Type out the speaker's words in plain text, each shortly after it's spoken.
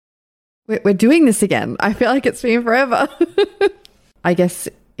We're doing this again. I feel like it's been forever. I guess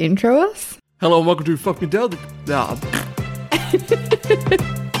intro us? Hello and welcome to Fuck Me Dead.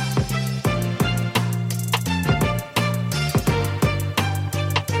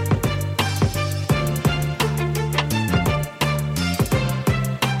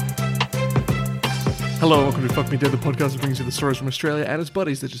 Hello and welcome to Fuck Me Dead, the podcast that brings you the stories from Australia and its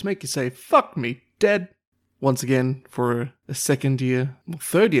buddies that just make you say, fuck me dead. Once again, for a third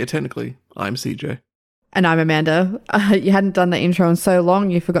year technically, I'm CJ. And I'm Amanda. You hadn't done the intro in so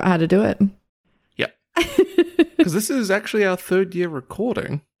long, you forgot how to do it. Yep. Because this is actually our third year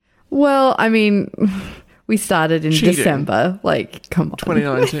recording. Well, I mean, we started in Cheating. December. Like, come on.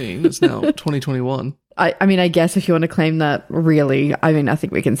 2019, it's now 2021. I mean, I guess if you want to claim that, really, I mean, I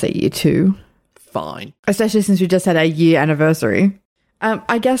think we can say year 2. Fine. Especially since we just had our year anniversary.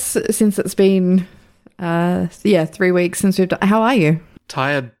 I guess since it's been, 3 weeks since we've done. How are you?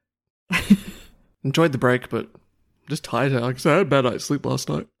 Tired. Enjoyed the break, but just tired. Like I said, I had a bad night's sleep last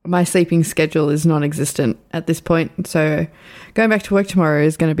night. My sleeping schedule is non-existent at this point, so going back to work tomorrow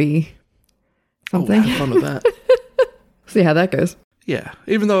is going to be something. Oh, have fun with that. See how that goes. Yeah,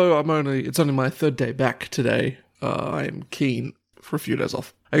 even though it's only my third day back today, I am keen for a few days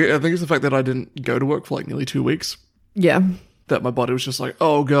off. I think it's the fact that I didn't go to work for like nearly 2 weeks. Yeah. That my body was just like,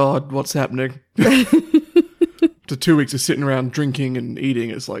 oh God, what's happening? To 2 weeks of sitting around drinking and eating,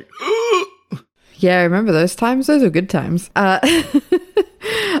 it's like, ugh. Yeah, I remember those times. Those were good times. Yeah,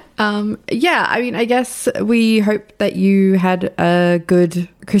 I mean, I guess we hope that you had a good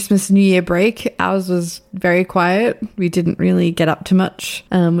Christmas, New Year break. Ours was very quiet. We didn't really get up to much,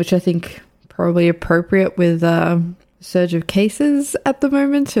 which I think probably appropriate with surge of cases at the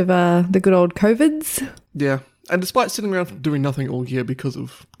moment of the good old COVIDs. Yeah. And despite sitting around doing nothing all year because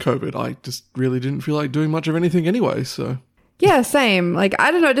of COVID, I just really didn't feel like doing much of anything anyway, so. Yeah, same. Like,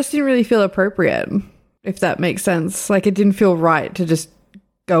 I don't know, it just didn't really feel appropriate, if that makes sense. Like, it didn't feel right to just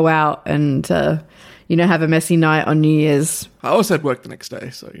go out and, have a messy night on New Year's. I also had work the next day,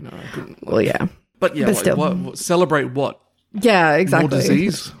 so, I couldn't. Well, yeah. But yeah, But still. what, celebrate what? Yeah, exactly. More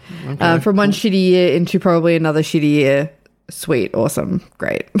disease? Okay. From one shitty year into probably another shitty year. Sweet, awesome,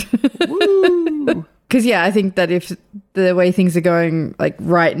 great. Woo! Because, yeah, I think that if the way things are going, like,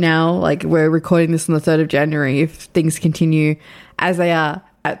 right now, like, we're recording this on the 3rd of January, if things continue as they are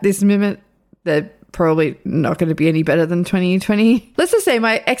at this moment, they're probably not going to be any better than 2020. Let's just say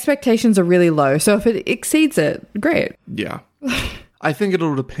my expectations are really low, so if it exceeds it, great. Yeah. I think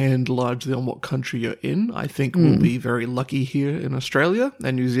it'll depend largely on what country you're in. I think we'll be very lucky here in Australia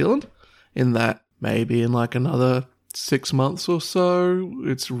and New Zealand in that maybe in like another 6 months or so,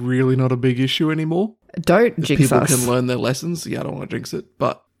 it's really not a big issue anymore. Don't If jinx people us. can learn their lessons. Yeah, I don't want to jinx it,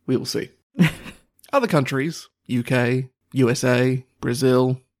 but we will see. Other countries, UK, USA,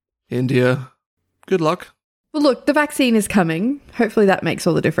 Brazil, India, good luck. Well, look, the vaccine is coming. Hopefully that makes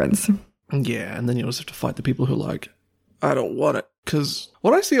all the difference. Yeah, and then you also have to fight the people who are like, I don't want it. Because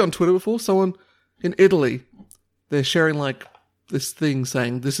what I see on Twitter before, someone in Italy, they're sharing like this thing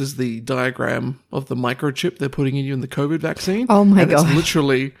saying this is the diagram of the microchip they're putting in you in the COVID vaccine. Oh my and God. It's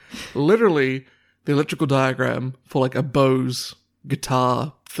literally the electrical diagram for like a Bose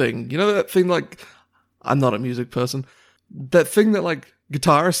guitar thing. You know that thing like, I'm not a music person, that thing that like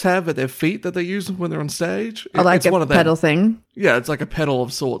guitarists have at their feet that they use when they're on stage? I like it's a one of them. pedal thing. Yeah, it's like a pedal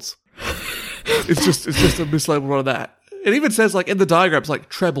of sorts. It's just a mislabeled one of that. It even says like in the diagram, it's like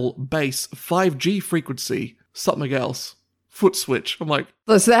treble, bass, 5G frequency, something else, foot switch. I'm like,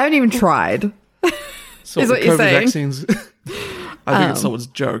 So they haven't even tried. so Is the what you're COVID saying. vaccines. I think it's someone's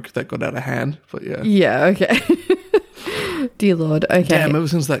joke that got out of hand, but yeah. Yeah, okay. Dear Lord, okay. Damn, ever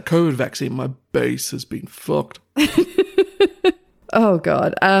since that COVID vaccine, my bass has been fucked. Oh,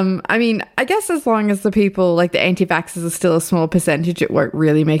 God. I mean, I guess as long as the people, like the anti-vaxxers are still a small percentage, it won't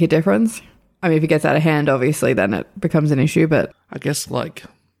really make a difference. I mean, if it gets out of hand, obviously, then it becomes an issue, but... I guess like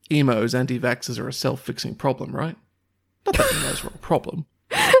emos, anti-vaxxers are a self-fixing problem, right? Not that emos are a problem.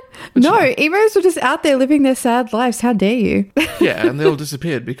 No, emos were just out there living their sad lives. How dare you? Yeah, and they all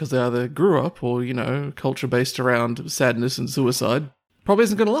disappeared because they either grew up or, culture based around sadness and suicide. Probably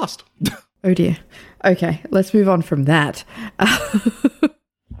isn't going to last. Oh, dear. Okay, let's move on from that. I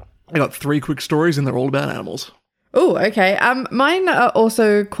got 3 quick stories and they're all about animals. Oh, okay. Mine are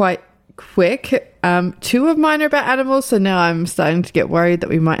also quite quick. 2 of mine are about animals, so now I'm starting to get worried that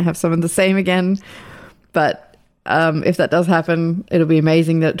we might have some of the same again. But if that does happen, it'll be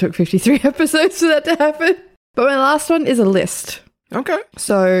amazing that it took 53 episodes for that to happen. But my last one is a list. Okay.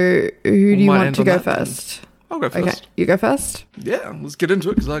 So who do you Might want end to on go that then. first? I'll go first. Okay, you go first. Yeah, let's get into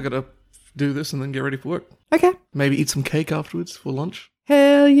it because I got to do this and then get ready for work. Okay. Maybe eat some cake afterwards for lunch.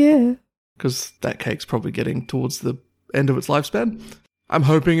 Hell yeah. because that cake's probably getting towards the end of its lifespan. I'm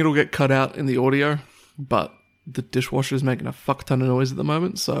hoping it'll get cut out in the audio, but the dishwasher is making a fuck ton of noise at the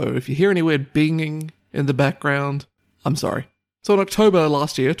moment, so if you hear any weird binging in the background, I'm sorry. So in October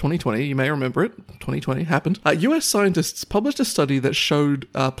last year, 2020, you may remember it, 2020 happened, US scientists published a study that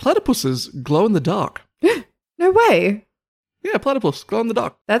showed platypuses glow in the dark. No way. Yeah, platypus, glow in the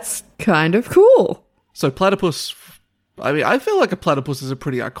dark. That's kind of cool. So platypus, I mean, I feel like a platypus is a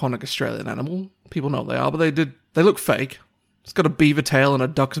pretty iconic Australian animal. People know what they are, but they look fake. It's got a beaver tail and a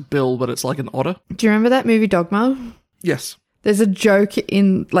duck's bill, but it's like an otter. Do you remember that movie Dogma? Yes. There's a joke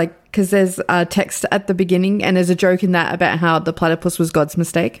in, because there's a text at the beginning, and there's a joke in that about how the platypus was God's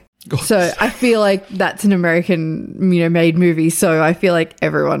mistake. So I feel like that's an American, made movie, so I feel like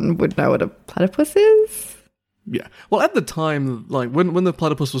everyone would know what a platypus is. Yeah. Well, at the time, when the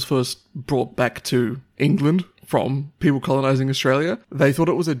platypus was first brought back to England from people colonizing Australia, they thought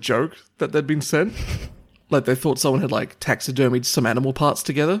it was a joke that they'd been sent. They thought someone had, taxidermied some animal parts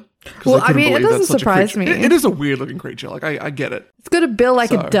together. Well, I mean, it doesn't surprise me. It is a weird-looking creature. I get it. It's got a bill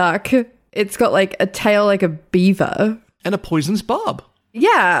like a duck. It's got, a tail like a beaver. And a poisonous barb.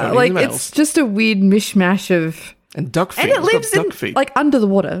 Yeah, it's just a weird mishmash of... And duck feet. And it lives in, feet. Under the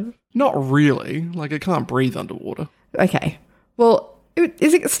water. Not really. It can't breathe underwater. Okay. Well,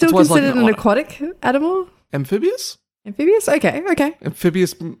 is it still considered an aquatic animal? Amphibious? Amphibious? Okay.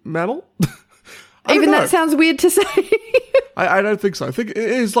 Amphibious mammal? Even that sounds weird to say. I don't think so. I think it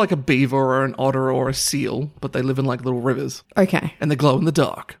is like a beaver or an otter or a seal, but they live in little rivers. Okay. And they glow in the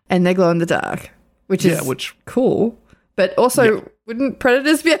dark. Which is cool. But also, wouldn't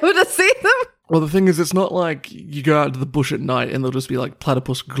predators be able to see them? Well, the thing is, it's not like you go out into the bush at night and there'll just be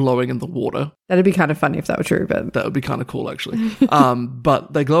platypus glowing in the water. That'd be kind of funny if that were true, but... That would be kind of cool, actually.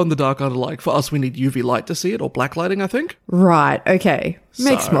 But they glow in the dark under, for us, we need UV light to see it, or black lighting, I think. Right, okay.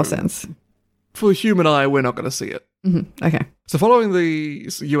 Makes more sense. For the human eye, we're not going to see it. Mm-hmm. Okay. So following the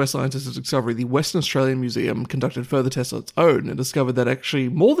US scientists' discovery, the Western Australian Museum conducted further tests on its own and discovered that actually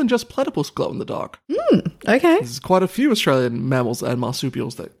more than just platypus glow in the dark. Okay. There's quite a few Australian mammals and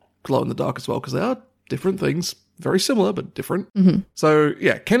marsupials that glow in the dark as well, because they are different things. Very similar, but different. Mm-hmm. So,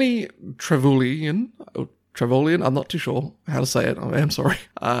 yeah, Kenny Trevelyan, I'm not too sure how to say it. I am sorry.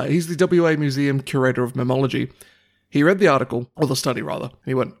 He's the WA Museum curator of mammalogy. He read the article, or the study rather, and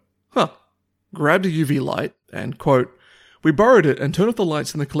he went, grabbed a UV light and, quote, we borrowed it and turned off the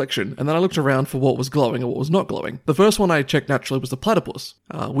lights in the collection, and then I looked around for what was glowing and what was not glowing. The first one I checked naturally was the platypus.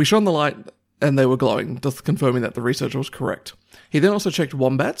 We shone the light and they were glowing, just confirming that the researcher was correct. He then also checked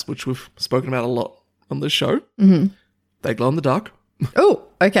wombats, which we've spoken about a lot on this show. Mm-hmm. They glow in the dark. Oh,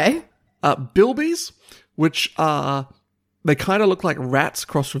 okay. Bilbies, which are... They kind of look like rats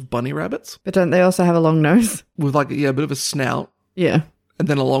crossed with bunny rabbits. But don't they also have a long nose? With a bit of a snout. Yeah. And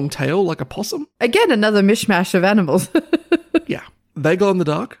then a long tail, like a possum. Again, another mishmash of animals. Yeah. They glow in the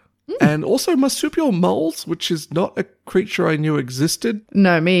dark. And also marsupial moles, which is not a creature I knew existed.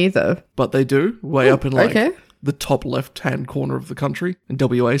 No, me either. But they do, way up in the top left-hand corner of the country, in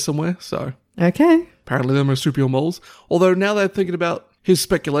WA somewhere, so... Okay. Apparently they're marsupial moles. Although now they're thinking about his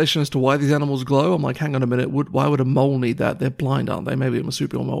speculation as to why these animals glow, I'm like, hang on a minute, why would a mole need that? They're blind, aren't they? Maybe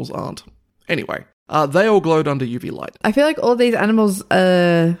marsupial moles aren't. Anyway, they all glowed under UV light. I feel like all these animals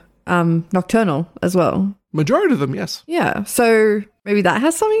are nocturnal as well. Majority of them, yes. Yeah, so maybe that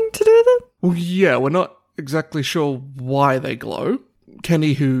has something to do with it? Well, yeah, we're not exactly sure why they glow.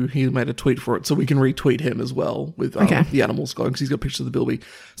 Kenny, he made a tweet for it, so we can retweet him as well with the animals glowing, because he's got pictures of the bilby.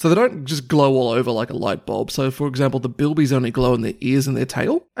 So they don't just glow all over like a light bulb. So, for example, the bilbies only glow in their ears and their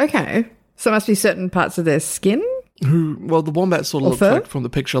tail. Okay. So it must be certain parts of their skin? Well, the wombat sort of looks like, from the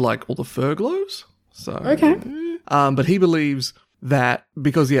picture, like all the fur glows. So, okay. But he believes that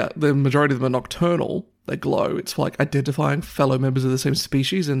because, the majority of them are nocturnal, they glow. It's like identifying fellow members of the same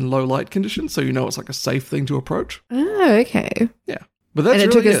species in low light conditions, so it's like a safe thing to approach. Oh, okay. Yeah. But that's and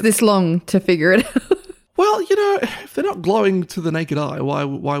it took us this long to figure it out. Well, if they're not glowing to the naked eye, why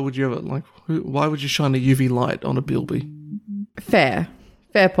would you ever, why would you shine a UV light on a bilby? Fair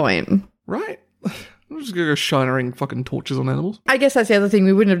point. Right? I'm just going to go shining fucking torches on animals. I guess that's the other thing.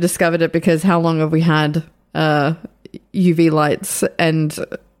 We wouldn't have discovered it because how long have we had UV lights, and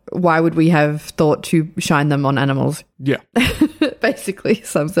why would we have thought to shine them on animals? Yeah. Basically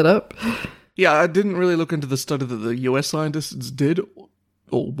sums it up. Yeah, I didn't really look into the study that the US scientists did,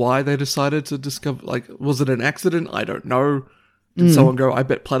 or why they decided to discover, was it an accident? I don't know. Did someone go, I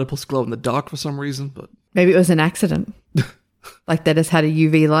bet platypus glow in the dark for some reason? But maybe it was an accident. They just had a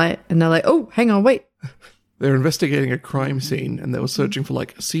UV light, and they're like, oh, hang on, wait. They're investigating a crime scene, and they were searching for,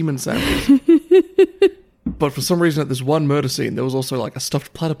 semen samples. But for some reason, at this one murder scene, there was also like a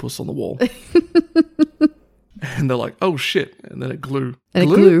stuffed platypus on the wall. And they're like, oh shit. And then it glue. And it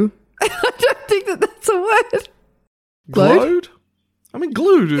glue? I don't think that's a word. Glowed? I mean,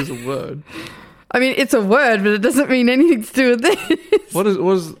 glued is a word. I mean, it's a word, but it doesn't mean anything to do with this. What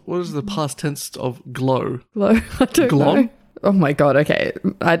is the past tense of glow? Glow? I don't Glom? know. Oh my god, okay.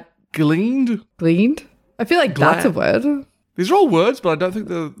 Gleaned? Gleaned? I feel like that's a word. These are all words, but I don't think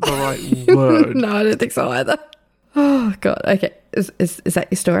they're the right word. No, I don't think so either. Oh god, okay. Is that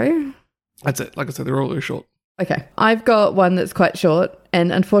your story? That's it. Like I said, they're all really short. Okay. I've got one that's quite short,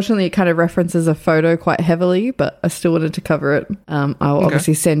 and unfortunately it kind of references a photo quite heavily, but I still wanted to cover it. I'll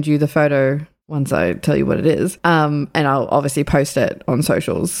obviously send you the photo once I tell you what it is. And I'll obviously post it on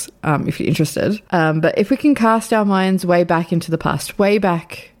socials if you're interested. But if we can cast our minds way back into the past, way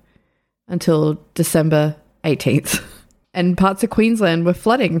back until December 18th, and parts of Queensland were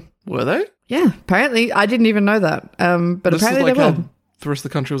flooding. Were they? Yeah, apparently. I didn't even know that. But this apparently is like they were. how the rest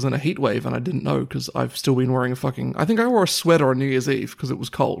of the country was in a heat wave, and I didn't know because I've still been wearing I think I wore a sweater on New Year's Eve because it was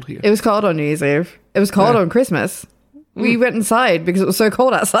cold here. It was cold on New Year's Eve. It was cold on Christmas. We went inside because it was so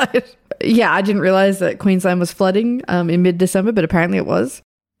cold outside. Yeah, I didn't realize that Queensland was flooding in mid-December, but apparently it was.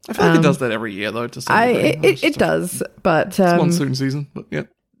 I feel like it does that every year, though. To some degree. It does, but it's monsoon season. But yeah.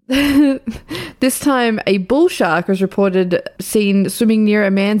 This time, a bull shark was reported seen swimming near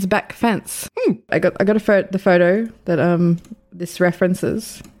a man's back fence. I got the photo that this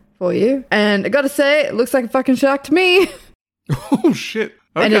references for you, and I gotta say, it looks like a fucking shark to me. Oh shit!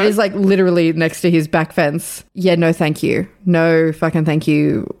 Okay. And it is like literally next to his back fence. Yeah, no, thank you. No, fucking thank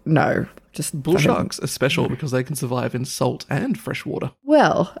you. No, just bull sharks are special because they can survive in salt and fresh water.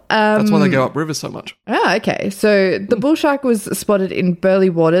 Well, that's why they go up rivers so much. Ah, okay. So the bull shark was spotted in Burleigh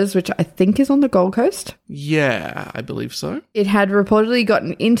Waters, which I think is on the Gold Coast. Yeah, I believe so. It had reportedly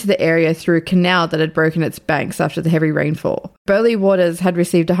gotten into the area through a canal that had broken its banks after the heavy rainfall. Burleigh Waters had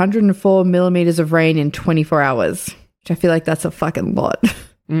received 104 millimeters of rain in 24 hours, which I feel like that's a fucking lot.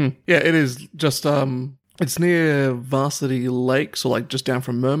 Yeah, it is just, it's near Varsity Lake, so like just down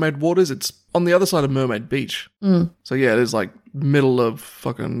from Mermaid Waters. It's on the other side of Mermaid Beach. So yeah, it is like middle of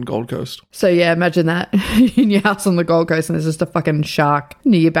fucking Gold Coast. So yeah, imagine that in your house on the Gold Coast and there's just a fucking shark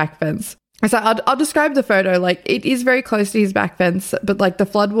near your back fence. So I'll describe the photo. Like, it is very close to his back fence, but like the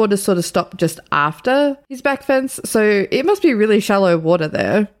floodwaters sort of stopped just after his back fence. So it must be really shallow water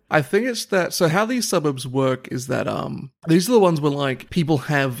there. I think it's that. So how these suburbs work is that these are the ones where like people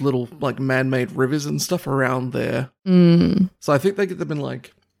have little like man-made rivers and stuff around there. So I think they get them in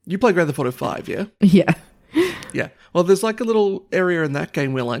like, you play Grand Theft Auto 5, yeah? Yeah. Yeah. Well, there's like a little area in that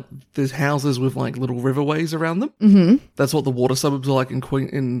game where like there's houses with like little riverways around them. Mm-hmm. That's what the water suburbs are like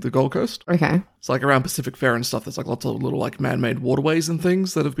in the Gold Coast. Okay. It's like around Pacific Fair and stuff. There's like lots of little like man-made waterways and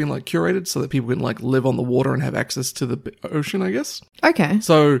things that have been like curated so that people can like live on the water and have access to the ocean, I guess. Okay.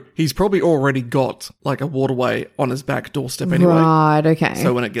 So he's probably already got like a waterway on his back doorstep anyway. Right, okay.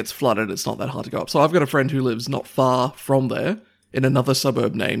 So when it gets flooded, it's not that hard to go up. So I've got a friend who lives not far from there, in another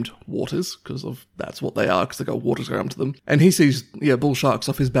suburb named Waters, because of that's what they are, because they got waters around to them. And he sees, bull sharks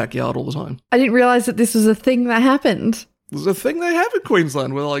off his backyard all the time. I didn't realize that this was a thing that happened. There's a thing they have in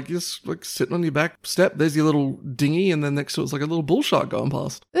Queensland where like you're just like sitting on your back step, there's your little dinghy, and then next to it's like a little bull shark going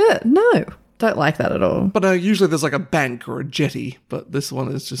past. No, don't like that at all. But usually there's like a bank or a jetty, but this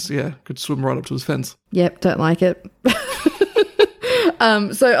one is just, could swim right up to his fence. Yep, don't like it.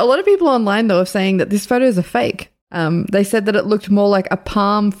 So a lot of people online, though, are saying that this photo is a fake. They said that it looked more like a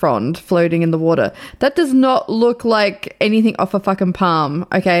palm frond floating in the water. That does not look like anything off a fucking palm.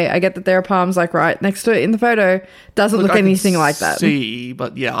 Okay, I get that there are palms like right next to it in the photo. Doesn't look anything like that.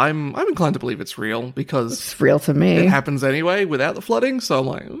 But yeah, I'm inclined to believe it's real because it's real to me. It happens anyway without the flooding, so I'm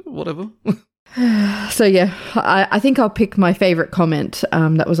like, whatever. So yeah, I think I'll pick my favorite comment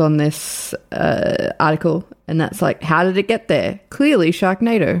that was on this article, and that's like, how did it get there? Clearly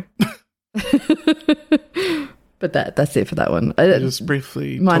Sharknado. But that's it for that one. Just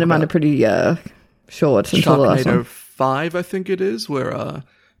briefly, mine are pretty short. Sharknado 5, I think it is, where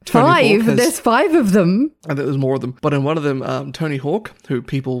Tony Hawk there's 5 of them. I think there's more of them. But in one of them, Tony Hawk, who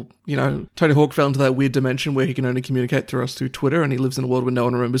people, Tony Hawk fell into that weird dimension where he can only communicate to us through Twitter, and he lives in a world where no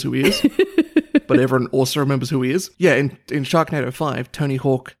one remembers who he is. But everyone also remembers who he is. Yeah, in Sharknado 5, Tony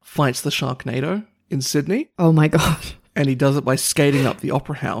Hawk fights the Sharknado in Sydney. Oh my God. And he does it by skating up the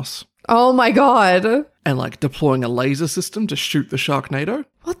Opera House. Oh my God. And like deploying a laser system to shoot the Sharknado.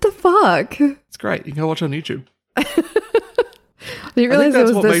 What the fuck? It's great. You can go watch it on YouTube. I didn't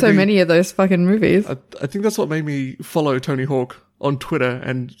realize there's so many of those fucking movies. I think that's what made me follow Tony Hawk on Twitter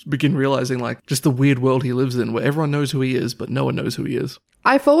and begin realizing like just the weird world he lives in where everyone knows who he is, but no one knows who he is.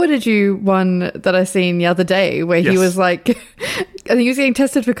 I forwarded you one that I seen the other day where he was like, I think he was getting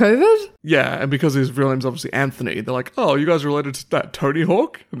tested for COVID. Yeah, and because his real name's obviously Anthony, they're like, oh, you guys related to that Tony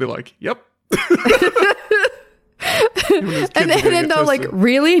Hawk? And they're like, yep. and then they're like,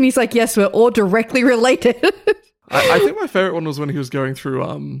 really? And he's like, yes, we're all directly related. I think my favorite one was when he was going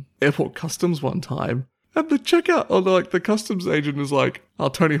through airport customs one time. And the checkout, or the customs agent is like, oh,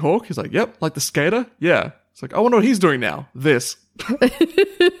 Tony Hawk? He's like, yep, like the skater? Yeah. It's like, I wonder what he's doing now. This.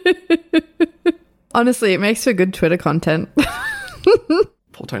 Honestly, it makes for good Twitter content.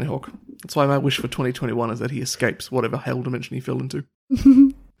 Poor Tony Hawk. That's why my wish for 2021 is that he escapes whatever hell dimension he fell into.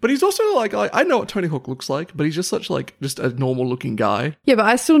 But he's also like, I know what Tony Hawk looks like, but he's just just a normal looking guy. Yeah, but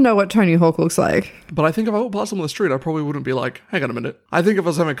I still know what Tony Hawk looks like. But I think if I walked past him on the street, I probably wouldn't be like, hang on a minute. I think if I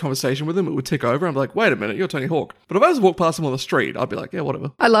was having a conversation with him, it would tick over. I'm like, wait a minute, you're Tony Hawk. But if I just walked past him on the street, I'd be like, yeah,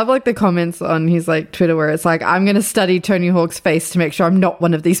 whatever. I love like the comments on his like Twitter where it's like, I'm going to study Tony Hawk's face to make sure I'm not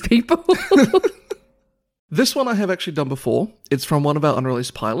one of these people. This one I have actually done before. It's from one of our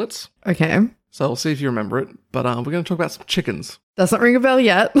unreleased pilots. Okay. So I'll see if you remember it. But we're going to talk about some chickens. Doesn't ring a bell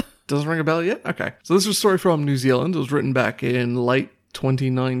yet. Doesn't ring a bell yet? Okay. So this was a story from New Zealand. It was written back in late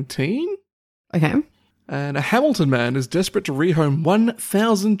 2019. Okay. And a Hamilton man is desperate to rehome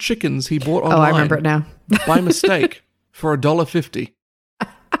 1,000 chickens he bought online. Oh, I remember it now. By mistake for $1.50.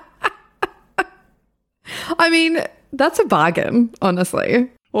 I mean, that's a bargain,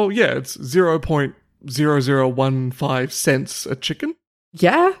 honestly. Well, yeah, it's 0.0015 cents a chicken.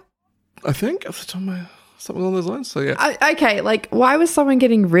 Yeah. I think, off the top of my... Something along those lines. So, yeah. Okay, like, why was someone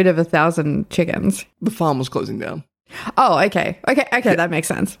getting rid of 1,000 chickens? The farm was closing down. Oh, okay. Yeah. That makes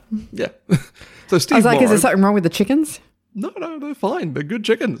sense. Yeah. So Steve I was like, borrowed, is there something wrong with the chickens? No, they're fine. They're good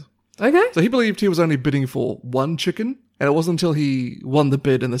chickens. Okay. So he believed he was only bidding for one chicken, and it wasn't until he won the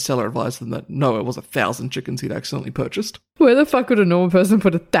bid and the seller advised him that, no, it was 1,000 chickens he'd accidentally purchased. Where the fuck would a normal person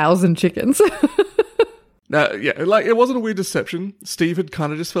put 1,000 chickens? Yeah, like, it wasn't a weird deception. Steve had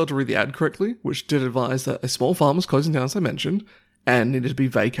kind of just failed to read the ad correctly, which did advise that a small farm was closing down, as I mentioned, and needed to be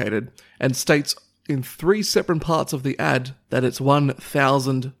vacated, and states in 3 separate parts of the ad that it's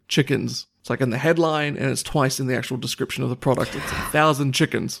 1,000 chickens. It's like in the headline, and it's twice in the actual description of the product. It's 1,000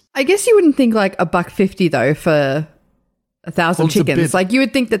 chickens. I guess you wouldn't think like $1.50 though for 1,000 chickens. Like you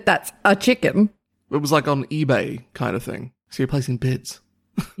would think that that's a chicken. It was like on eBay kind of thing. So you're placing bids.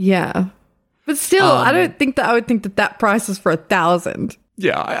 Yeah. But still, I don't think that I would think that price is for 1,000.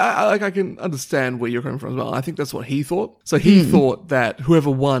 Yeah, I can understand where you're coming from as well. I think that's what he thought. So he thought that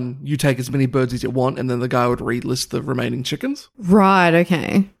whoever won, you take as many birds as you want, and then the guy would relist the remaining chickens. Right,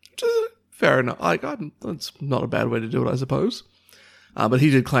 okay. Which is fair enough. That's not a bad way to do it, I suppose. But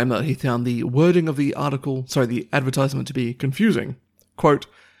he did claim that he found the wording of the advertisement to be confusing. Quote,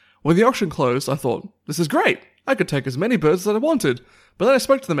 when the auction closed, I thought, this is great. I could take as many birds as I wanted. But then I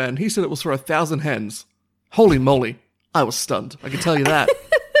spoke to the man. He said it was for 1,000 hens. Holy moly. I was stunned. I can tell you that.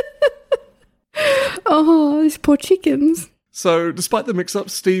 Oh, these poor chickens. So, despite the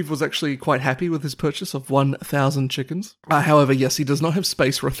mix-up, Steve was actually quite happy with his purchase of 1,000 chickens. However, yes, he does not have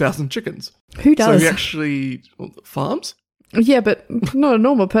space for 1,000 chickens. Who does? So he actually... farms? Yeah, but not a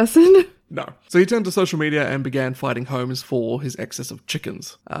normal person. No. So he turned to social media and began fighting homes for his excess of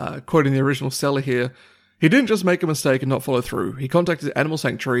chickens. Quoting the original seller here, he didn't just make a mistake and not follow through. He contacted Animal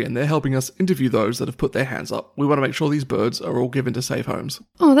Sanctuary and they're helping us interview those that have put their hands up. We want to make sure these birds are all given to safe homes.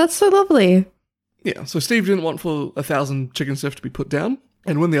 Oh, that's so lovely. Yeah, so Steve didn't want for 1,000 chickens left to be put down.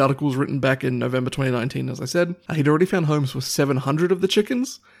 And when the article was written back in November 2019, as I said, he'd already found homes for 700 of the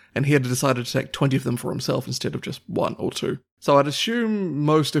chickens, and he had decided to take 20 of them for himself instead of just 1 or 2. So I'd assume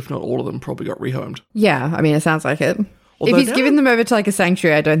most, if not all of them, probably got rehomed. Yeah, I mean, it sounds like it. Although if he's given them over to like a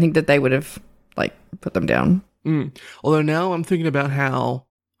sanctuary, I don't think that they would have like put them down. Although now I'm thinking about how,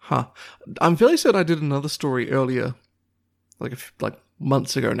 I'm fairly certain I did another story earlier, like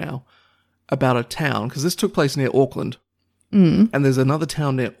months ago now, about a town, because this took place near Auckland. And there's another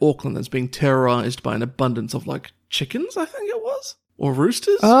town near Auckland that's being terrorized by an abundance of like chickens, I think it was, or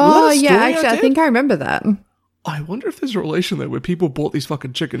roosters. Oh yeah, actually, I think I remember that. I wonder if there's a relation there where people bought these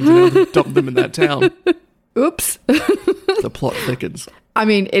fucking chickens and now dumped them in that town. Oops. The plot thickens. I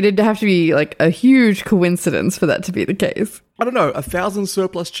mean, it'd have to be like a huge coincidence for that to be the case. I don't know, 1,000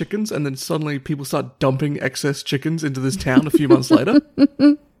 surplus chickens and then suddenly people start dumping excess chickens into this town a few months later.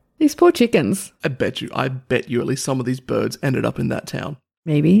 These poor chickens. I bet you at least some of these birds ended up in that town.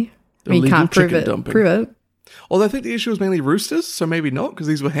 Maybe. I mean, you can't prove it. Dumping. Prove it. Although I think the issue was mainly roosters, so maybe not, because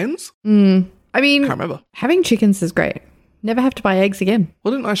these were hens. I mean, can't remember. Having chickens is great. Never have to buy eggs again.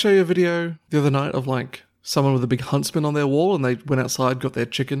 Well, didn't I show you a video the other night of like someone with a big huntsman on their wall and they went outside, got their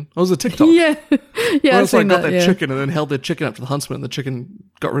chicken? It was a TikTok. Yeah. Yeah, I've seen got their chicken and then held their chicken up to the huntsman and the chicken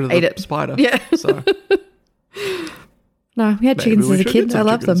got rid of the spider. Yeah. So no, we had chickens as a kid. I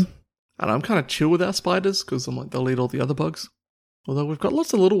love them. And I'm kind of chill with our spiders because I'm like, they'll eat all the other bugs. Although we've got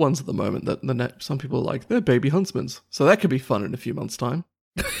lots of little ones at the moment that some people are like, they're baby huntsmans. So that could be fun in a few months' time.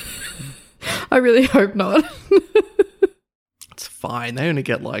 I really hope not. It's fine. They only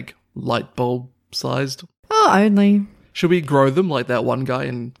get like light bulb sized. Oh, only. Should we grow them like that one guy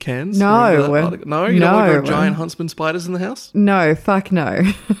in Cairns? No. No? You don't want to grow giant huntsman spiders in the house? No, fuck no.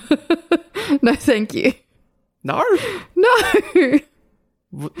 No, thank you. No? No.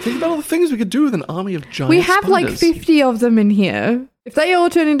 Think about all the things we could do with an army of giant We have spiders. like 50 of them in here. If they all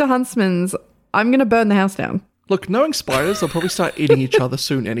turn into huntsmans, I'm going to burn the house down. Look, knowing spiders, they'll probably start eating each other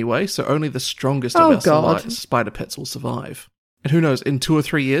soon anyway, so only the strongest of our spider pets will survive. And who knows, in 2 or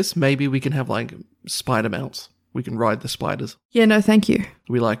 3 years, maybe we can have like spider mounts. We can ride the spiders. Yeah, no, thank you.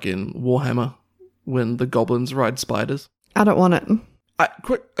 We like in Warhammer when the goblins ride spiders. I don't want it.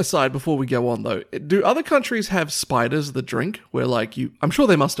 Quick aside before we go on though, do other countries have spiders that drink where like I'm sure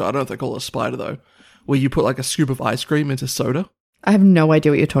they must do, I don't know if they call it a spider though, where you put like a scoop of ice cream into soda? I have no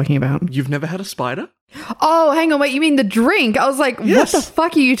idea what you're talking about. You've never had a spider? Oh, hang on, wait, you mean the drink? I was like, yes. What the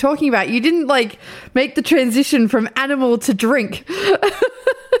fuck are you talking about? You didn't like make the transition from animal to drink.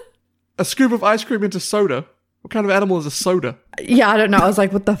 A scoop of ice cream into soda? What kind of animal is a soda? Yeah, I don't know. I was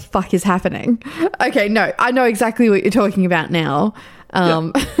like, what the fuck is happening? Okay, no, I know exactly what you're talking about now.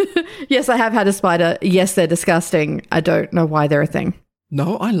 Yes, I have had a spider. Yes, they're disgusting. I don't know why they're a thing.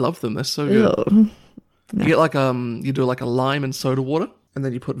 No, I love them. They're so good. No. You get like you do like a lime and soda water, and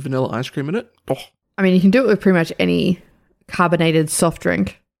then you put vanilla ice cream in it. Oh. I mean, you can do it with pretty much any carbonated soft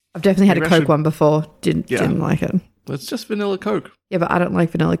drink. I've definitely had a Coke one before. Didn't like it. It's just vanilla Coke. Yeah, but I don't like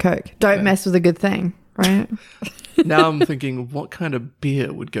vanilla Coke. Don't mess with a good thing, right? Now I'm thinking, what kind of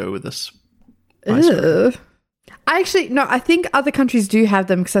beer would go with this? I think other countries do have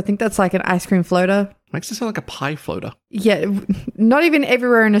them because I think that's like an ice cream floater. Makes it sound like a pie floater. Yeah, not even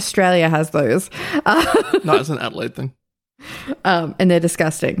everywhere in Australia has those. No, it's an Adelaide thing. And they're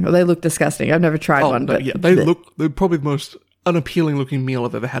disgusting. Or they look disgusting. I've never tried one. No, but yeah, they're probably the most unappealing looking meal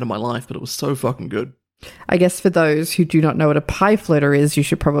I've ever had in my life, but it was so fucking good. I guess for those who do not know what a pie floater is, you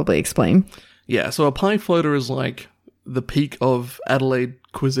should probably explain. Yeah, so a pie floater is like the peak of Adelaide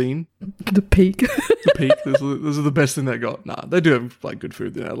cuisine. The peak. The peak. This is the best thing they got. Nah, they do have like good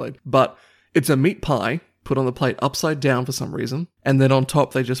food in Adelaide. But it's a meat pie put on the plate upside down for some reason. And then on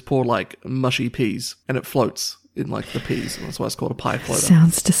top they just pour like mushy peas and it floats in like the peas. And that's why it's called a pie floater.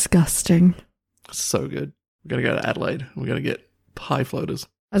 Sounds disgusting. It's so good. We're going to go to Adelaide. We're going to get pie floaters.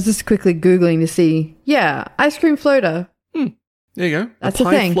 I was just quickly Googling to see. Yeah, ice cream floater. There you go. That's a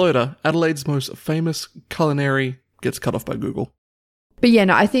pie thing. floater. Adelaide's most famous culinary gets cut off by Google. But yeah,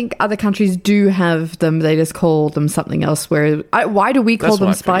 no, I think other countries do have them. They just call them something else. Why do we call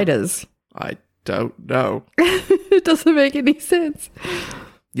them spiders? I don't know. It doesn't make any sense.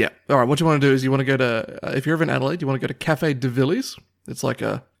 Yeah. All right. What you want to do is you want to go to, if you're ever in Adelaide, you want to go to Cafe de Villiers. It's like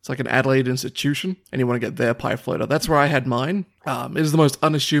an Adelaide institution, and you want to get their pie floater. That's where I had mine. It is the most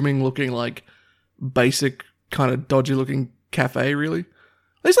unassuming looking, like basic kind of dodgy looking cafe, really.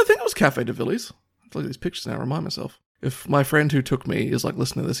 At least I think it was Cafe de Villiers. Look at these pictures now. Remind myself. If my friend who took me is like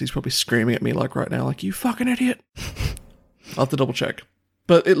listening to this, he's probably screaming at me like right now, like, you fucking idiot. I'll have to double check.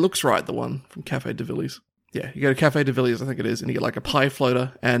 But it looks right, the one from Cafe de Villiers. Yeah, you go to Cafe de Villiers, I think it is, and you get like a pie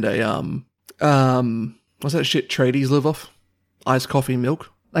floater and a, what's that shit tradies live off? Iced coffee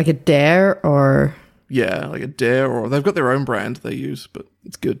milk. Like a dare or... Yeah, like a dare, or they've got their own brand they use, but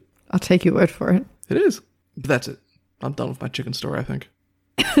it's good. I'll take your word for it. It is. But that's it. I'm done with my chicken story, I think.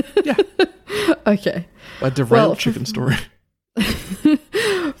 Yeah. Okay. A derailed chicken story.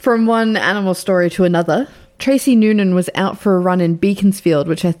 From one animal story to another, Tracy Noonan was out for a run in Beaconsfield,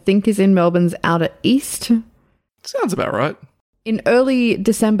 which I think is in Melbourne's outer east. Sounds about right. In early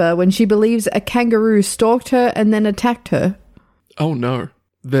December, when she believes a kangaroo stalked her and then attacked her. Oh no.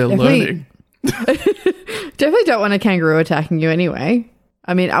 They're learning. Definitely don't want a kangaroo attacking you anyway.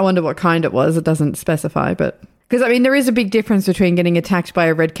 I mean, I wonder what kind it was. It doesn't specify, but... Because, I mean, there is a big difference between getting attacked by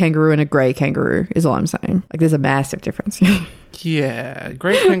a red kangaroo and a grey kangaroo, is all I'm saying. Like, there's a massive difference. Yeah,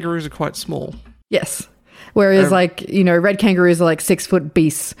 grey kangaroos are quite small. Yes. Whereas, red kangaroos are like 6-foot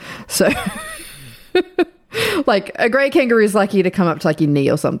beasts. So, like, a grey kangaroo is lucky to come up to, like, your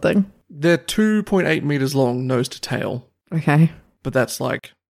knee or something. They're 2.8 meters long, nose to tail. Okay. But that's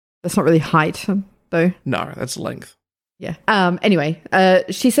like... That's not really height, though. No, that's length. Yeah. Anyway,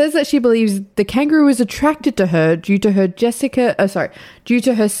 she says that she believes the kangaroo is attracted to her due to her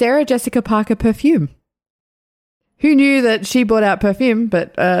Sarah Jessica Parker perfume. Who knew that she bought out perfume?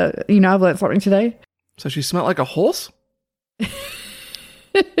 But I've learned something today. So she smelled like a horse?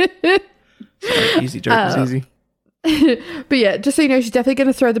 Easy joke, it's easy. But yeah, just so you know, she's definitely going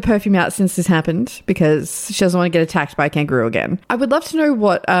to throw the perfume out since this happened because she doesn't want to get attacked by a kangaroo again. I would love to know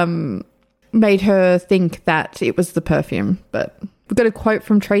what made her think that it was the perfume, but we've got a quote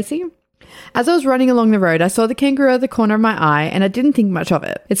from Tracy. As I was running along the road, I saw the kangaroo at the corner of my eye and I didn't think much of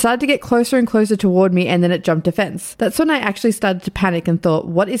it. It started to get closer and closer toward me and then it jumped a fence. That's when I actually started to panic and thought,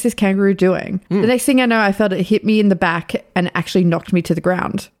 what is this kangaroo doing? The next thing I know, I felt it hit me in the back and actually knocked me to the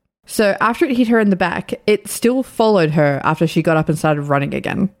ground. So after it hit her in the back, it still followed her after she got up and started running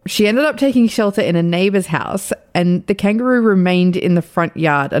again. She ended up taking shelter in a neighbor's house and the kangaroo remained in the front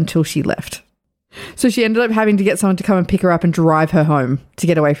yard until she left. So she ended up having to get someone to come and pick her up and drive her home to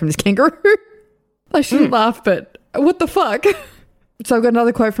get away from this kangaroo. I shouldn't laugh, but what the fuck? So I've got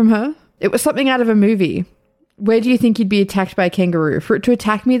another quote from her. It was something out of a movie. Where do you think you'd be attacked by a kangaroo? For it to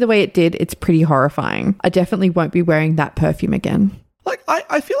attack me the way it did, it's pretty horrifying. I definitely won't be wearing that perfume again. Like,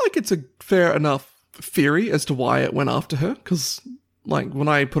 I feel like it's a fair enough theory as to why it went after her, because, like, when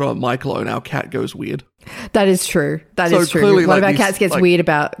I put on my cologne, our cat goes weird. That is true. That is true. Clearly, One of our these, cats gets weird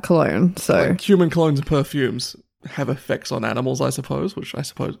about cologne, so... Like, human colognes and perfumes have effects on animals, I suppose, which I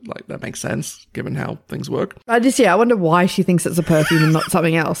suppose, like, that makes sense, given how things work. I wonder why she thinks it's a perfume and not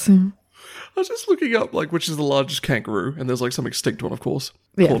something else. I was just looking up, like, which is the largest kangaroo, and there's, like, some extinct one, of course,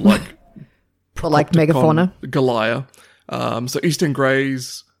 yeah. called, like... Or, like, megafauna. Goliath. So Eastern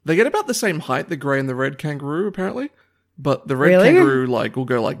greys... They get about the same height, the grey and the red kangaroo, apparently. But the red kangaroo, like, will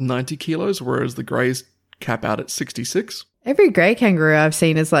go, like, 90 kilos, whereas the greys cap out at 66. Every grey kangaroo I've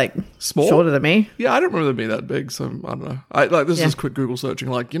seen is, like, small, shorter than me. Yeah, I don't remember them being that big, so I don't know. This is just quick Google searching.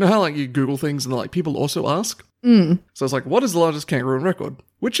 Like, you know how, like, you Google things and, like, people also ask? So it's like, what is the largest kangaroo on record?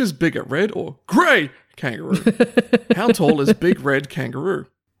 Which is bigger, red or grey kangaroo? How tall is big red kangaroo?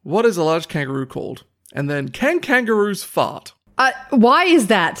 What is a large kangaroo called? And then, can kangaroos fart? Why is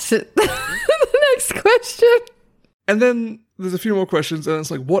that? The next question. And then there's a few more questions, and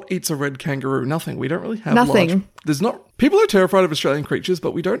it's like, what eats a red kangaroo? Nothing. We don't really have nothing. People are terrified of Australian creatures,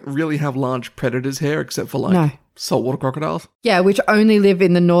 but we don't really have large predators here, except for, like, saltwater crocodiles. Yeah, which only live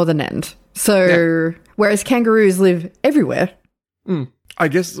in the northern end. So, whereas kangaroos live everywhere. I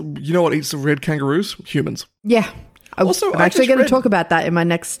guess, you know what eats the red kangaroos? Humans. Yeah. I'm actually going to talk about that in my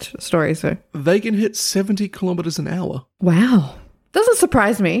next story. So they can hit 70 kilometers an hour. Wow. Doesn't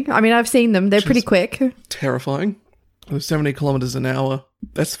surprise me. I mean, I've seen them. They're pretty quick. Terrifying. 70 kilometers an hour.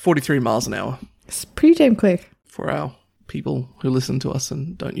 That's 43 miles an hour. It's pretty damn quick. For our people who listen to us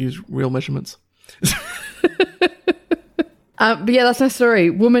and don't use real measurements. But yeah, that's my story.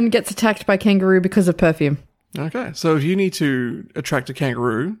 Woman gets attacked by kangaroo because of perfume. Okay. So if you need to attract a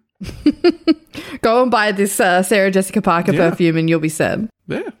kangaroo... Go and buy this Sarah Jessica Parker perfume and you'll be sad.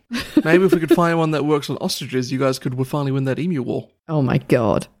 Yeah. Maybe if we could find one that works on ostriches, you guys could finally win that emu war. Oh my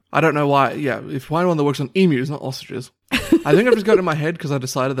God. I don't know why. Yeah, if you find one that works on emus, not ostriches. I think I've just got it in my head because I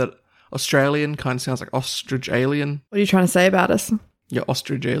decided that Australian kind of sounds like ostrich alien. What are you trying to say about us? Yeah,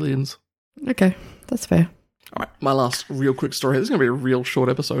 ostrich aliens. Okay, that's fair. All right, my last real quick story. This is going to be a real short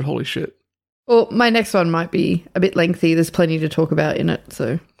episode. Holy shit. Well, my next one might be a bit lengthy. There's plenty to talk about in it,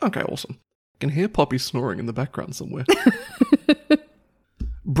 so... Okay, awesome. I can hear Poppy snoring in the background somewhere.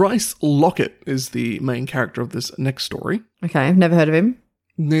 Bryce Lockett is the main character of this next story. Okay, I've never heard of him.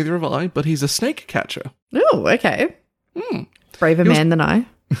 Neither have I, but he's a snake catcher. Oh, okay. Braver man than I.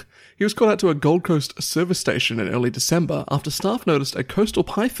 He was called out to a Gold Coast service station in early December after staff noticed a coastal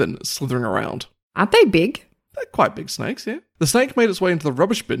python slithering around. Aren't they big? They're quite big snakes, yeah. The snake made its way into the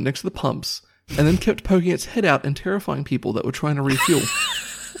rubbish bin next to the pumps and then kept poking its head out and terrifying people that were trying to refuel.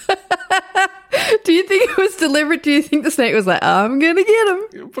 Do you think it was deliberate? Do you think the snake was like, I'm going to get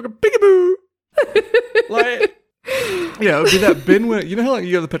him? Fucking peekaboo! Like, yeah, it would be that bin where, you know how like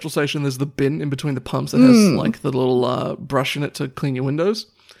you go to the petrol station, there's the bin in between the pumps that has like the little brush in it to clean your windows?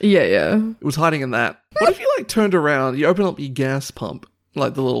 Yeah, yeah. It was hiding in that. What if you like turned around, you open up your gas pump,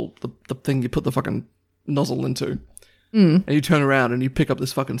 like the little, the thing you put the fucking nozzle into, and you turn around and you pick up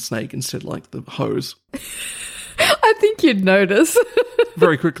this fucking snake instead of like the hose. I think you'd notice.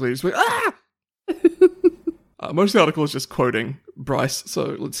 Very quickly. Just like, ah! Most of the article is just quoting Bryce,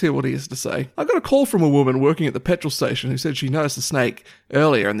 so let's hear what he has to say. I got a call from a woman working at the petrol station who said she noticed a snake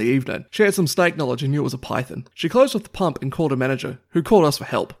earlier in the evening. She had some snake knowledge and knew it was a python. She closed off the pump and called a manager, who called us for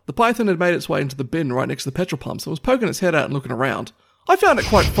help. The python had made its way into the bin right next to the petrol pumps and was poking its head out and looking around. I found it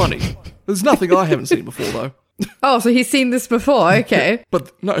quite funny. There's nothing I haven't seen before, though. Oh, so he's seen this before. Okay.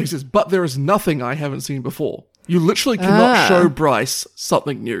 But no, he says, but there is nothing I haven't seen before. You literally cannot show Bryce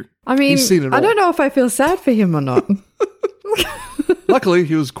something new. I mean, He's seen it I all. don't know if I feel sad for him or not. Luckily,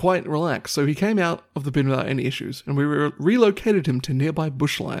 he was quite relaxed, so he came out of the bin without any issues, and we relocated him to nearby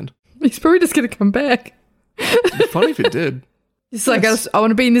bushland. He's probably just going to come back. It'd be funny if he did. It's like, I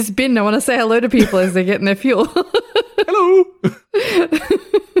want to be in this bin. I want to say hello to people as they're getting their fuel. Hello!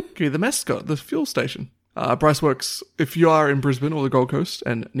 Okay, the mascot, the fuel station. Bryce works, if you are in Brisbane or the Gold Coast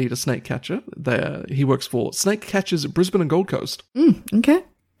and need a snake catcher, he works for Snake Catchers at Brisbane and Gold Coast. Okay.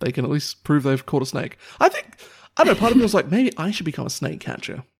 They can at least prove they've caught a snake. I don't know, part of me was like, maybe I should become a snake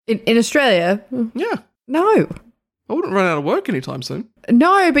catcher. In Australia? Yeah. No. I wouldn't run out of work anytime soon.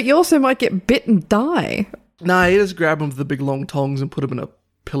 No, but you also might get bit and die. Nah, you just grab them with the big long tongs and put them in a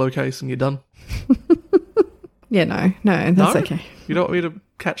pillowcase and you're done. Yeah, no, that's okay. You don't want me to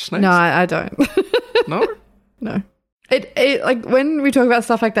catch snakes? No, I don't. No? No. It like when we talk about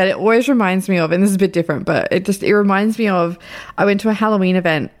stuff like that, it always reminds me of, and this is a bit different, but it reminds me of, I went to a Halloween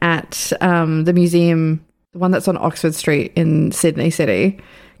event at the museum, the one that's on Oxford Street in Sydney City.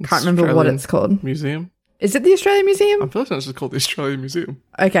 Can't remember what it's called. Museum? Is it the Australian Museum? I feel like it's just called the Australian Museum.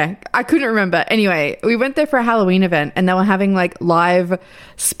 Okay. I couldn't remember. Anyway, we went there for a Halloween event and they were having like live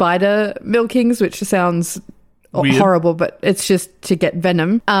spider milkings, which sounds weird. Horrible, but it's just to get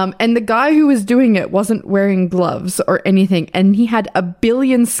venom. And the guy who was doing it wasn't wearing gloves or anything. And he had a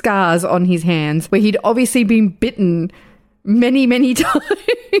billion scars on his hands where he'd obviously been bitten many, many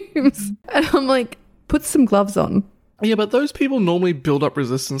times. And I'm like, put some gloves on. Yeah, but those people normally build up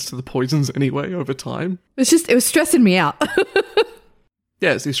resistance to the poisons anyway over time. It was stressing me out.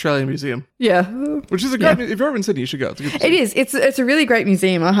 Yeah, it's the Australian Museum. Yeah. Which is a great if you're ever in Sydney, you should go. It's a good museum. It is. It's a really great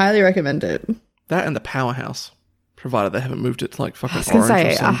museum. I highly recommend it. That and the Powerhouse, provided they haven't moved it to like fucking I was going Orange to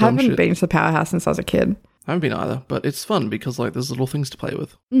or say, some I dumb haven't shit. been to the Powerhouse since I was a kid. I haven't been either, but it's fun because like there's little things to play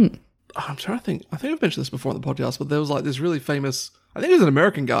with. I'm trying to think. I think I've mentioned this before on the podcast, but there was like this really famous, I think it was an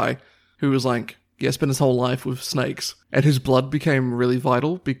American guy who was like, spent his whole life with snakes, and his blood became really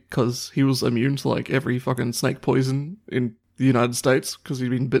vital because he was immune to like every fucking snake poison in the United States because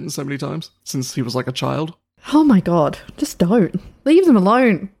he'd been bitten so many times since he was like a child. Oh my God. Just don't. Leave them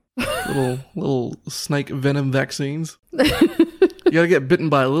alone. Little snake venom vaccines. You gotta get bitten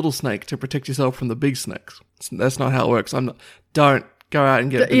by a little snake to protect yourself from the big snakes. That's not how it works. Don't go out and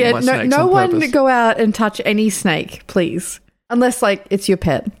get bitten by snakes no on one purpose. go out and touch any snake, please. Unless like it's your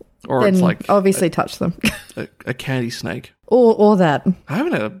pet. Or then it's like obviously touch them. a candy snake. or that. I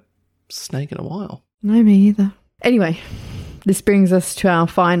haven't had a snake in a while. No, me either. Anyway, this brings us to our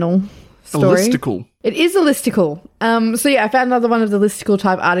final story. A listicle. It is a listicle. So yeah, I found another one of the listicle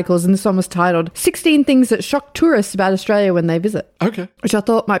type articles, and this one was titled 16 Things That Shock Tourists About Australia When They Visit, Okay. which I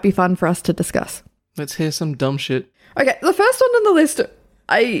thought might be fun for us to discuss. Let's hear some dumb shit. Okay, the first one on the list,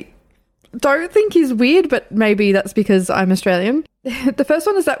 I don't think is weird, but maybe that's because I'm Australian. The first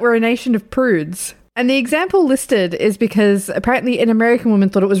one is that we're a nation of prudes. And the example listed is because apparently an American woman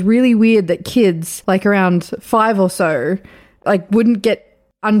thought it was really weird that kids, like around 5 or so, like wouldn't get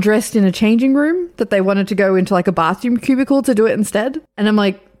undressed in a changing room, that they wanted to go into like a bathroom cubicle to do it instead. And I'm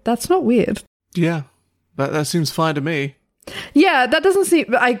like, that's not weird. Yeah. That seems fine to me. Yeah, that doesn't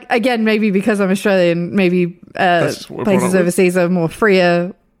seem... again, maybe because I'm Australian, maybe places overseas are more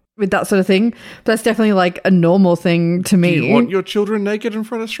freer with that sort of thing. But that's definitely like a normal thing to me. Do you want your children naked in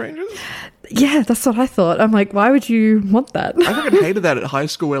front of strangers? Yeah, that's what I thought. I'm like, why would you want that? I fucking hated that at high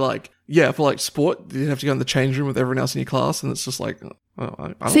school where like, yeah, for like sport, you have to go in the change room with everyone else in your class, and it's just like...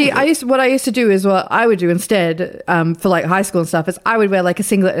 See, what I used to do is what I would do instead for like high school and stuff is I would wear like a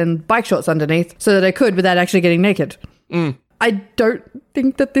singlet and bike shorts underneath so that I could without actually getting naked. I don't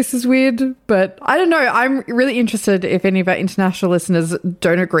think that this is weird, but I don't know. I'm really interested if any of our international listeners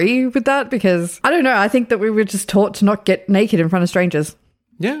don't agree with that, because I don't know. I think that we were just taught to not get naked in front of strangers.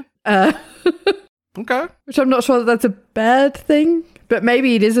 Yeah. Okay. Which I'm not sure that that's a bad thing, but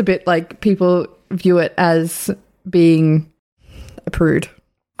maybe it is a bit like people view it as being a prude.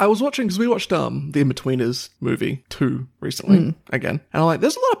 I was watching, because we watched the In-Betweeners movie 2 recently, again. And I'm like,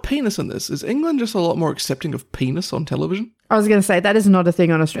 there's a lot of penis in this. Is England just a lot more accepting of penis on television? I was going to say, that is not a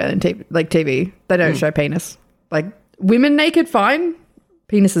thing on Australian TV. Like TV. They don't show penis. Like, women naked, fine.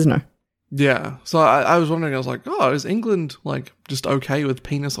 Penises, no. Yeah. So I was wondering, I was like, oh, is England, like, just okay with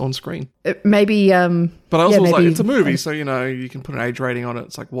penis on screen? Maybe, But I also was maybe, like, it's a movie, so, you know, you can put an age rating on it.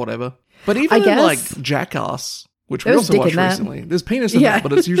 It's like, whatever. But even in, like, Jackass... which we also watched recently. There's penis in that,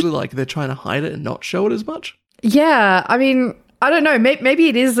 but it's usually like they're trying to hide it and not show it as much. Yeah, I mean, I don't know. Maybe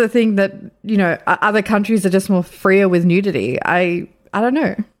it is the thing that, you know, other countries are just more freer with nudity. I don't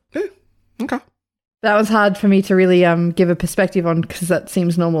know. Yeah, okay. That was hard for me to really give a perspective on because that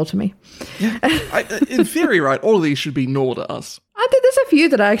seems normal to me. Yeah. In theory, right, all of these should be normal to us. I think there's a few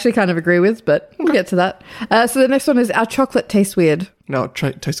that I actually kind of agree with, but we'll get to that. So the next one is our chocolate tastes weird. No, it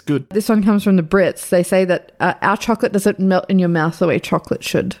tastes good. This one comes from the Brits. They say that our chocolate doesn't melt in your mouth the way chocolate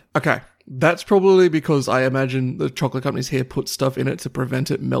should. Okay. That's probably because I imagine the chocolate companies here put stuff in it to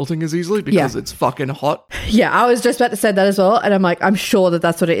prevent it melting as easily because it's fucking hot. Yeah, I was just about to say that as well. And I'm like, I'm sure that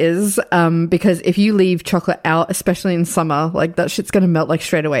that's what it is. Because if you leave chocolate out, especially in summer, like that shit's going to melt like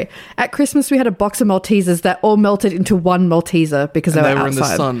straight away. At Christmas, we had a box of Maltesers that all melted into one Malteser because they were outside. In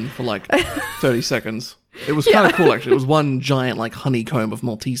the sun for like 30 seconds. It was kind of cool, actually. It was one giant like honeycomb of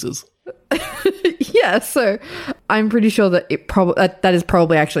Maltesers. Yeah, so I'm pretty sure that that is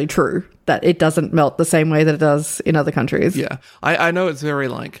probably actually true, that it doesn't melt the same way that it does in other countries. Yeah, I know it's very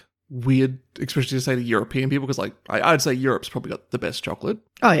like weird, especially to say to European people, because like I'd say Europe's probably got the best chocolate.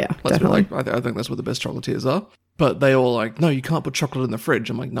 Oh yeah, definitely. I think that's where the best chocolatiers are. But they all like, no, you can't put chocolate in the fridge.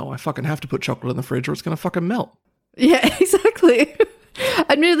 I'm like, no, I fucking have to put chocolate in the fridge or it's gonna fucking melt. Yeah, exactly.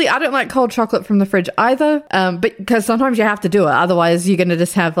 Admittedly, I don't like cold chocolate from the fridge either, but because sometimes you have to do it, otherwise you're gonna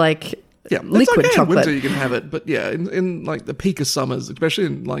just have like liquid chocolate. In winter you can have it, but yeah, in like the peak of summers, especially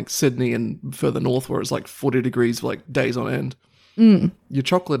in like Sydney and further north where it's like 40 degrees for like days on end, your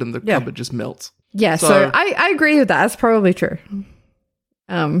chocolate in the cupboard just melts. Yeah, so I agree with that. That's probably true.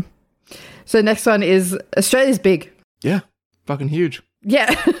 So next one is Australia's big. Yeah, fucking huge.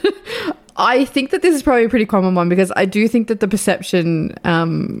 Yeah. I think that this is probably a pretty common one because I do think that the perception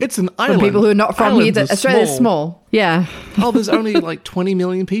it's an island. from people who are not from here that Australia's small. Yeah. Oh, there's only like 20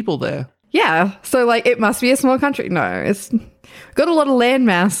 million people there. Yeah. So like it must be a small country. No, it's got a lot of land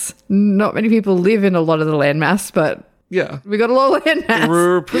mass. Not many people live in a lot of the land mass, but yeah, we got a lot of land mass.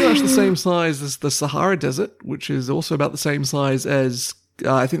 We're pretty much the same size as the Sahara Desert, which is also about the same size as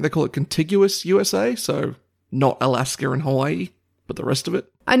I think they call it contiguous USA, so not Alaska and Hawaii, but the rest of it.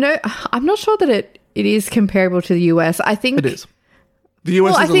 I know. I'm not sure that it is comparable to the US. I think it is. The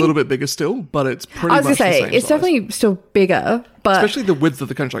US is a little bit bigger still, but it's pretty much the same size. It's definitely still bigger, but especially the width of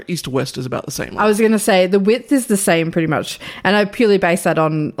the country, like east to west is about the same. I was going to say the width is the same pretty much, and I purely base that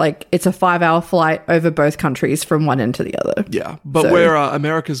on like it's a 5-hour flight over both countries from one end to the other. Yeah, but where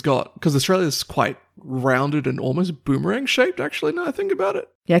America's got, because Australia's quite rounded and almost boomerang shaped. Actually, now I think about it.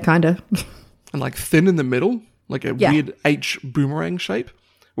 Yeah, kind of. And like thin in the middle, like a weird H boomerang shape.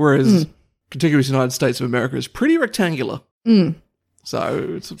 Whereas contiguous United States of America is pretty rectangular.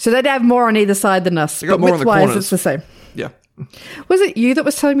 So they'd have more on either side than us. They got more on the corners. It's the same. Yeah. Was it you that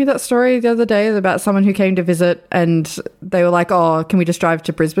was telling me that story the other day about someone who came to visit and they were like, oh, can we just drive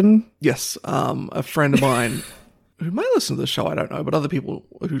to Brisbane? Yes. A friend of mine who may listen to the show, I don't know, but other people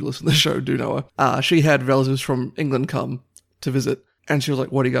who listen to the show do know her. She had relatives from England come to visit. And she was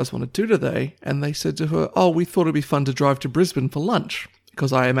like, what do you guys want to do today? And they said to her, oh, we thought it'd be fun to drive to Brisbane for lunch.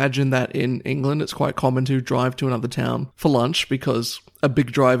 Because I imagine that in England, it's quite common to drive to another town for lunch because a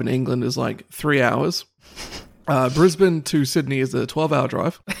big drive in England is like 3 hours. Brisbane to Sydney is a 12-hour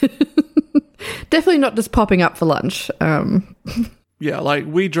drive. Definitely not just popping up for lunch. Yeah, like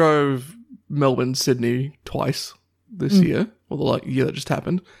we drove Melbourne, Sydney twice this year, or the like year that just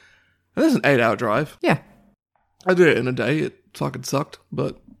happened. And that's an 8-hour drive. Yeah. I did it in a day. It fucking sucked,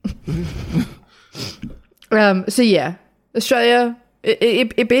 but... So yeah, Australia...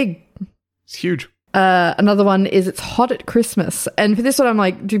 It big. It's huge. Another one is it's hot at Christmas. And for this one, I'm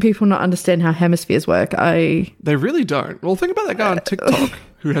like, do people not understand how hemispheres work? They really don't. Well, think about that guy on TikTok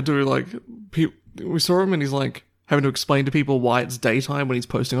who had to like, we saw him and he's like having to explain to people why it's daytime when he's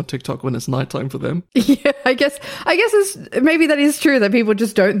posting on TikTok when it's nighttime for them. Yeah, I guess maybe that is true that people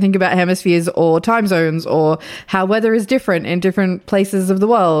just don't think about hemispheres or time zones or how weather is different in different places of the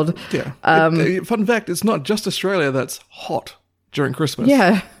world. Yeah. Fun fact, it's not just Australia that's hot during Christmas.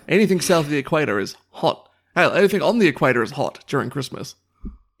 Yeah. Anything south of the equator is hot. Hell, anything on the equator is hot during Christmas.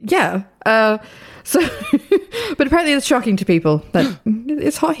 Yeah. So, but apparently it's shocking to people that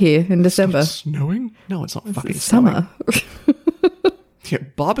it's hot here in December. It's snowing? No, it's not fucking summer. Yeah,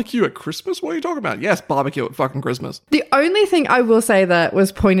 barbecue at Christmas? What are you talking about? Yes, barbecue at fucking Christmas. The only thing I will say that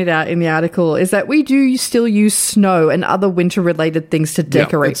was pointed out in the article is that we do still use snow and other winter-related things to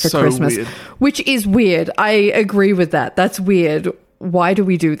decorate for Christmas, weird. Which is weird. I agree with that. That's weird. Why do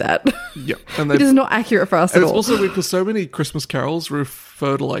we do that? Yeah, and it is not accurate for us at all. And it's also weird because so many Christmas carols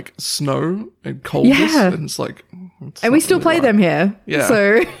refer to like snow and coldness, and it's like, and we still play them here. Yeah.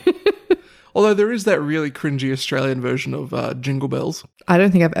 So. Although there is that really cringy Australian version of Jingle Bells. I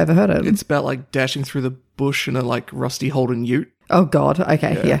don't think I've ever heard of it. It's about like dashing through the bush in a like rusty Holden ute. Oh God.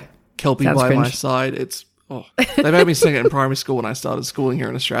 Okay. Yeah. Kelpie Sounds by cringe. my side. It's Oh, they made me sing it in primary school when I started schooling here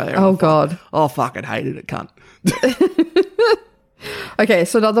in Australia. Oh, God. Oh, fuck, I hated it, cunt. Okay,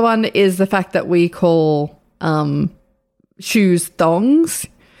 so another one is the fact that we call shoes thongs,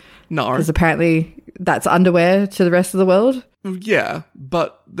 No. because apparently that's underwear to the rest of the world. Yeah,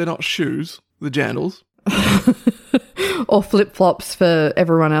 but they're not shoes. They're jandals. Or flip-flops for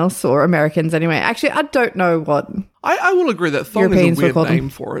everyone else, or Americans anyway. Actually, I don't know what... I will agree that thong Europeans is a will call weird them. name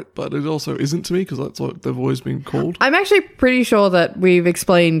for it, but it also isn't to me because that's what they've always been called. I'm actually pretty sure that we've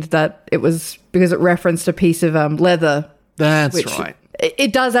explained that it was because it referenced a piece of leather. That's Which right.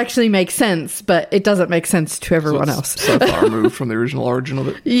 it does actually make sense, but it doesn't make sense to everyone It's else. so far removed from the original origin of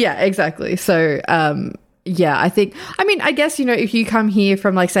it. Yeah, exactly. So, yeah, I guess, if you come here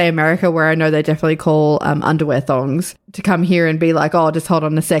from, like, say, America, where I know they definitely call underwear thongs, to come here and be like, oh, just hold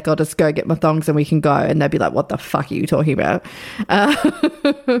on a sec, I'll just go get my thongs and we can go. And they'd be like, what the fuck are you talking about?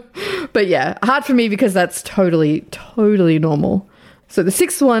 But yeah, hard for me because that's totally, totally normal. So the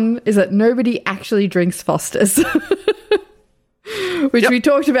sixth one is that nobody actually drinks Foster's, which we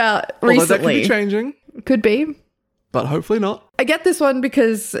talked about Although that could recently. be changing, Could be. but hopefully not. I get this one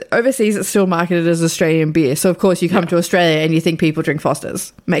because overseas it's still marketed as Australian beer. So, of course, you come to Australia and you think people drink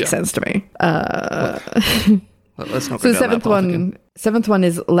Foster's. Makes sense to me. Let's not So go the down that path again. seventh one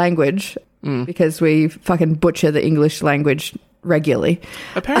is language, because we fucking butcher the English language regularly.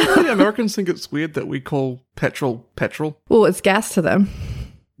 Apparently, Americans think it's weird that we call petrol. Well, it's gas to them.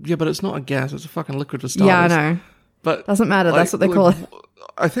 Yeah, but it's not a gas. It's a fucking liquid to start. Yeah, I know. But Doesn't matter. That's what they call it.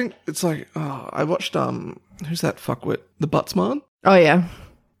 I think it's like, I watched, who's that fuckwit? The Buttsman? Oh, yeah.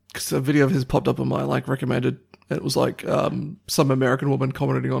 Because a video of his popped up on my, recommended. It was some American woman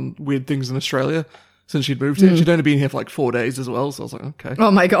commenting on weird things in Australia since she'd moved here. She'd only been here for 4 days as well, so I was like, okay. Oh,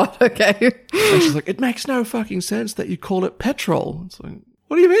 my God. Okay. And she's like, it makes no fucking sense that you call it petrol. It's like,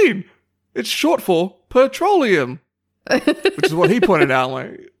 what do you mean? It's short for petroleum. Which is what he pointed out,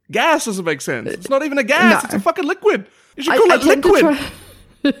 gas doesn't make sense. It's not even a gas, No. it's a fucking liquid. You should call it tend to liquid. try-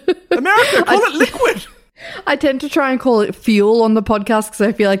 America, call it liquid. I tend to try and call it fuel on the podcast because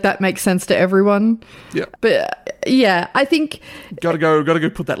I feel like that makes sense to everyone. Yeah. But yeah, I think... Gotta go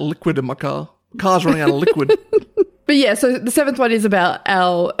put that liquid in my car. Car's running out of liquid. But yeah, so the seventh one is about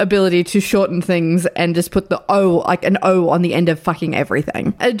our ability to shorten things and just put the O, like an O on the end of fucking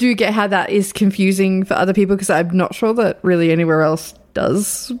everything. I do get how that is confusing for other people because I'm not sure that really anywhere else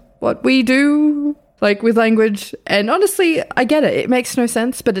does what we do, with language. And honestly, I get it. It makes no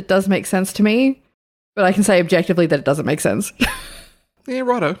sense, but it does make sense to me. But I can say objectively that it doesn't make sense. Yeah,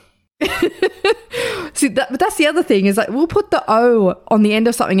 righto. See, but that's the other thing is we'll put the O on the end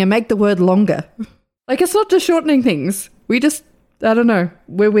of something and make the word longer. It's not just shortening things. We just, I don't know.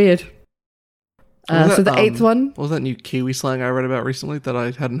 We're weird. So the eighth one. What was that new Kiwi slang I read about recently that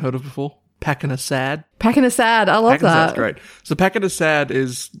I hadn't heard of before? Packing a sad. Packing a sad. I love Packing a that. sad's great. So packing a sad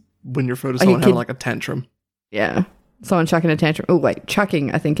is when you refer to Like a someone having kid- a tantrum. Yeah. Someone chucking a tantrum. Oh, wait.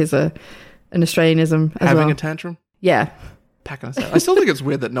 Chucking, I think, is an Australianism as Having well. a tantrum? Yeah. Packing a sad. I still think it's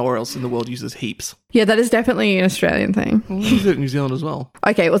weird that nowhere else in the world uses heaps. Yeah, that is definitely an Australian thing. Well, we use it in New Zealand as well.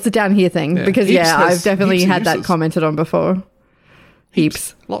 Okay, what's the down here thing? Yeah. Because, Heaps has I've definitely heaps of had that uses. commented on before.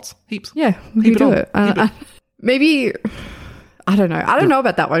 Heaps. Lots. Heaps. Yeah, we Heap it do on. it. Heap it. Maybe, I don't know. I don't know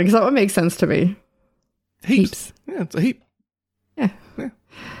about that one because that one makes sense to me. Heaps. Yeah, it's a heap. Yeah. The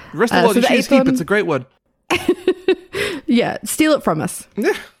rest of the world, so you the use eighth heap. one- It's a great word. Yeah, steal it from us.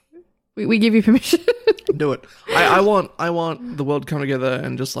 Yeah. We give you permission. Do it. I want the world to come together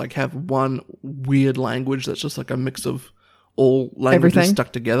and just have one weird language that's just a mix of all languages Everything.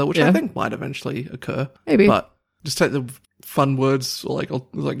 stuck together, which I Yeah. think might eventually occur. Maybe. But just take the fun words, or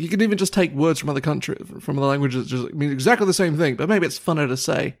you can even just take words from other languages, just mean exactly the same thing, but maybe it's funner to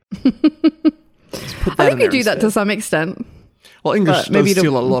say. Just put that I in think there we do that instead. to some extent. Well, English but maybe does to-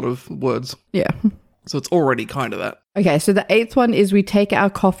 steal a lot of words, Yeah. so it's already kind of that. Okay, so the eighth one is we take our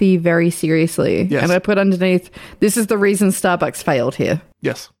coffee very seriously. Yes. And I put underneath, this is the reason Starbucks failed here.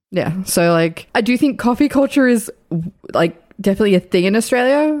 Yes. Yeah. So I do think coffee culture is definitely a thing in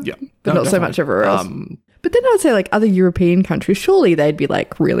Australia. Yeah. But No, not so much definitely. everywhere else. But then I would say other European countries, surely they'd be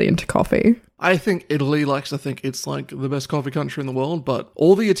really into coffee. I think Italy likes to think it's the best coffee country in the world, but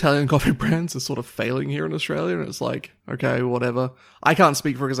all the Italian coffee brands are sort of failing here in Australia, and it's okay, whatever. I can't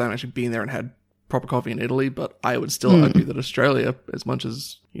speak for it because I haven't actually been there and had proper coffee in Italy, but I would still argue that Australia, as much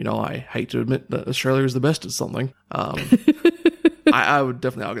as, I hate to admit that Australia is the best at something, I would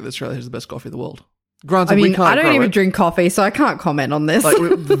definitely argue that Australia has the best coffee in the world. Granted, I we mean, can't I don't grow even it. drink coffee, so I can't comment on this.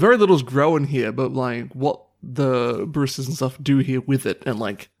 Very little's growing here, but what the baristas and stuff do here with it, and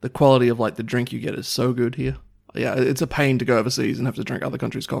the quality of the drink you get is so good here. Yeah, it's a pain to go overseas and have to drink other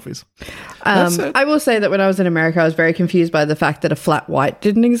countries' coffees. That said, I will say that when I was in America, I was very confused by the fact that a flat white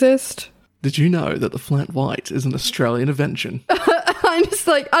didn't exist. did you know that the flat white is an Australian invention? I'm just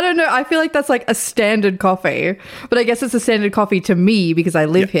like, I don't know. I feel like that's like a standard coffee, but I guess it's a standard coffee to me because I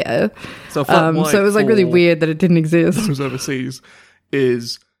live here. So, flat white so it was like really weird that it didn't exist. Those overseas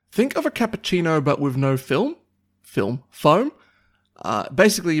is, think of a cappuccino but with no foam.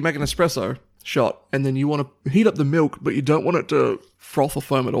 Basically, you make an espresso shot and then you want to heat up the milk, but you don't want it to froth or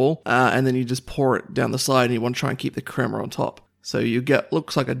foam at all. And then you just pour it down the side and you want to try and keep the crema on top. So you get,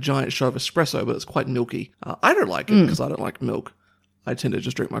 looks like a giant shot of espresso, but it's quite milky. I don't like it because I don't like milk. I tend to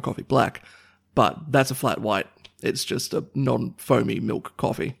just drink my coffee black, but that's a flat white. It's just a non-foamy milk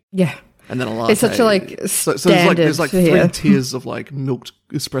coffee. Yeah. And then a latte. It's such a like So standard. there's like three here. tiers of like milked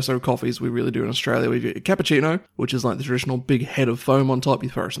espresso coffees we really do in Australia. We've got a cappuccino, which is like the traditional big head of foam on top. You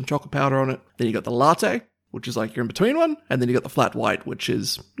throw some chocolate powder on it. Then you got the latte, which is like your in-between one. And then you got the flat white, which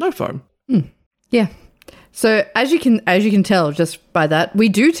is no foam. Yeah. So as you can tell just by that, we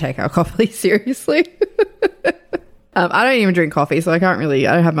do take our coffee seriously. I don't even drink coffee, so I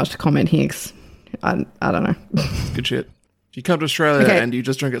don't have much to comment here 'cause I don't know. Good shit. If you come to Australia Okay. and you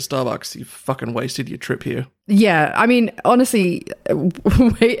just drink at Starbucks, you fucking wasted your trip here. Yeah, I mean, honestly,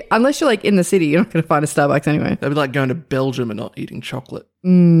 unless you're like in the city, you're not going to find a Starbucks anyway. That'd be like going to Belgium and not eating chocolate. Or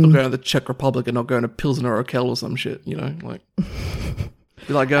going to the Czech Republic and not going to Pilsner Urquell or some shit, you know? Like, it'd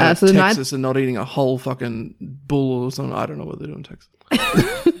be like going so to the Texas and not eating a whole fucking bull or something. I don't know what they do in Texas.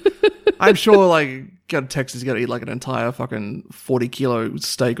 I'm sure, like, go to Texas, you got to eat like an entire fucking 40-kilo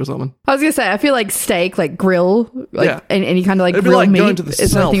steak or something. I was going to say, I feel like steak, like grill, like Yeah. and any kind of like It'd be grill like meat going to the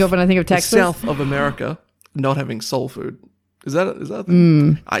is what I south, think of when I think of the Texas. south of America, not having soul food. Is that a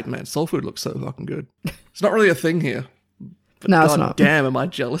thing? Man, soul food looks so fucking good. It's not really a thing here. No, it's God not. damn, am I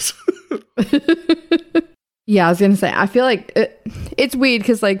jealous? Yeah, I was going to say, I feel like it's weird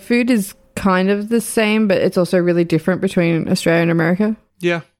because like food is kind of the same, but it's also really different between Australia and America.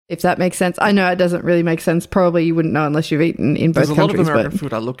 Yeah. If that makes sense. I know it doesn't really make sense. Probably you wouldn't know unless you've eaten in both There's a lot of countries. American But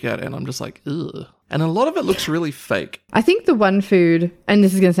food I look at and I'm just like, ugh. And a lot of it looks really fake. I think the one food, and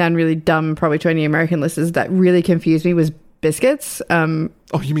this is going to sound really dumb probably to any American listeners, that really confused me was biscuits. Oh,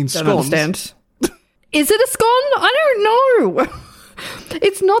 you mean Don't scones? understand. Is it a scone? I don't know.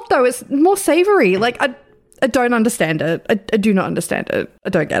 It's not though. It's more savory. Like I don't understand it. I do not understand it. I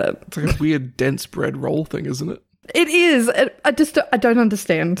don't get it. It's like a weird dense bread roll thing, isn't it? It is. I don't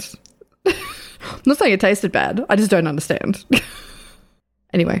understand. I'm not saying it tasted bad. I just don't understand.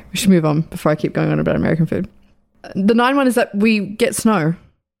 Anyway, we should move on before I keep going on about American food. The 9 one is that we get snow.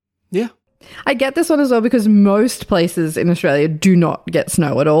 Yeah. I get this one as well because most places in Australia do not get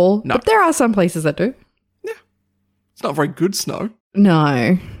snow at all. No. But there are some places that do. It's not very good snow.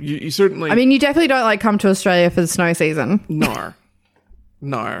 No. You certainly... I mean, you definitely don't like come to Australia for the snow season. No.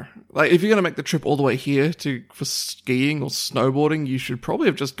 No. Like, if you're going to make the trip all the way here for skiing or snowboarding, you should probably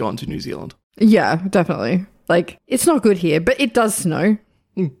have just gone to New Zealand. Yeah, definitely. Like, it's not good here, but it does snow.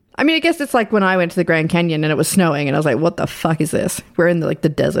 I mean, I guess it's like when I went to the Grand Canyon and it was snowing and I was like, what the fuck is this? We're in the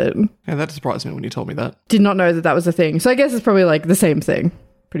desert. Yeah, that surprised me when you told me that. Did not know that was a thing. So I guess it's probably like the same thing,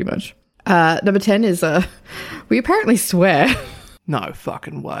 pretty much. Number 10 is we apparently swear. No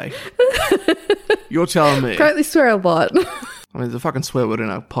fucking way. You're telling me. Apparently swear a lot. I mean, there's a fucking swear word in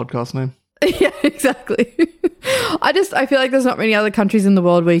our podcast name. Yeah, exactly. I feel like there's not many other countries in the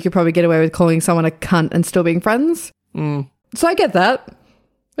world where you could probably get away with calling someone a cunt and still being friends. So I get that.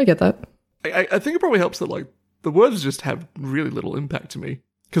 I think it probably helps that, like, the words just have really little impact to me.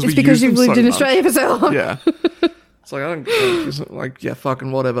 It's because you've lived in Australia for so long. Yeah. It's like, I don't, it's like, yeah,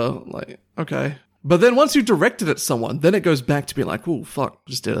 fucking whatever. Like, okay. But then once you direct it at someone, then it goes back to being like, oh, fuck,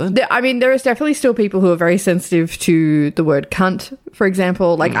 just did it. I mean, there is definitely still people who are very sensitive to the word cunt, for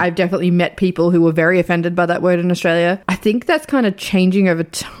example. Like, I've definitely met people who were very offended by that word in Australia. I think that's kind of changing over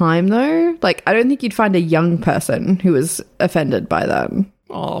time, though. Like, I don't think you'd find a young person who was offended by that.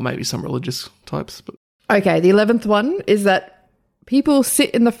 Oh, maybe some religious types. But Okay, the 11th one is that people sit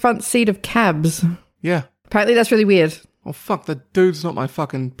in the front seat of cabs. yeah. Apparently that's really weird. Oh, fuck, the dude's not my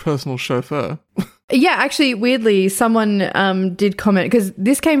fucking personal chauffeur. Yeah, actually, weirdly, someone did comment, because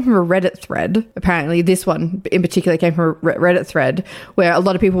this came from a Reddit thread. Apparently, this one in particular came from a Reddit thread where a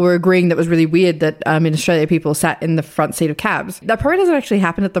lot of people were agreeing that it was really weird that in Australia people sat in the front seat of cabs. That probably doesn't actually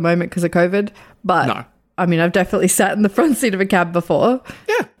happen at the moment because of COVID, but No. I mean, I've definitely sat in the front seat of a cab before.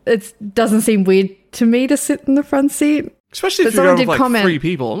 Yeah. It doesn't seem weird to me to sit in the front seat. Especially if But you're someone going with, did like, comment- 3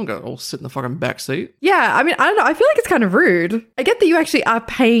 people. I'm going to all sit in the fucking back seat. Yeah, I mean, I don't know. I feel like it's kind of rude. I get that you actually are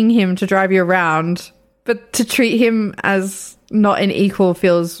paying him to drive you around, but to treat him as not an equal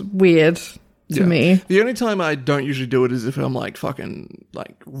feels weird. to me. The only time I don't usually do it is if I'm like fucking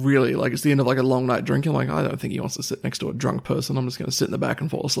like really like it's the end of like a long night drinking. Like I don't think he wants to sit next to a drunk person. I'm just going to sit in the back and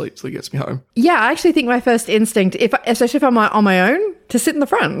fall asleep till he gets me home. Yeah, I actually think my first instinct, especially if I'm on my own, to sit in the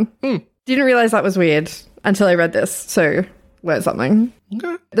front. Didn't realize that was weird until I read this. So learned something.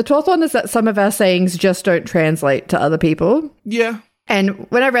 Okay. The 12th one is that some of our sayings just don't translate to other people. Yeah. And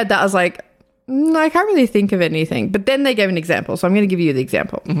when I read that, I was like, I can't really think of anything. But then they gave an example, so I'm going to give you the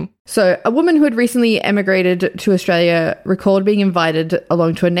example. So a woman who had recently emigrated to Australia recalled being invited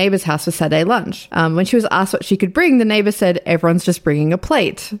along to a neighbour's house for Saturday lunch. When she was asked what she could bring, the neighbour said, everyone's just bringing a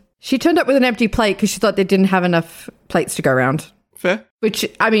plate. She turned up with an empty plate because she thought they didn't have enough plates to go around. Fair. Which,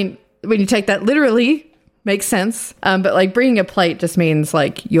 I mean, when you take that literally, makes sense. But like bringing a plate just means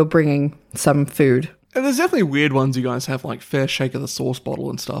like you're bringing some food. And there's definitely weird ones you guys have, like fair shake of the sauce bottle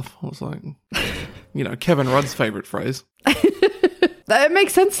and stuff. I was like, Kevin Rudd's favourite phrase. It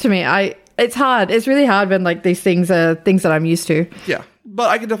makes sense to me. It's hard. It's really hard when like these things are things that I'm used to. Yeah, but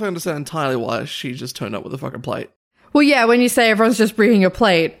I can definitely understand entirely why she just turned up with a fucking plate. Well, yeah, when you say everyone's just bringing a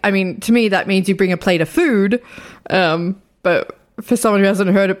plate, I mean, to me that means you bring a plate of food. But for someone who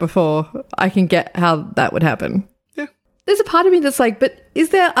hasn't heard it before, I can get how that would happen. There's a part of me that's like, but is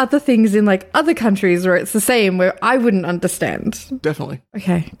there other things in like other countries where it's the same where I wouldn't understand? Definitely.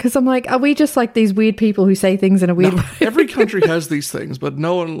 Okay. Because I'm like, are we just like these weird people who say things in a weird way? Every country has these things, but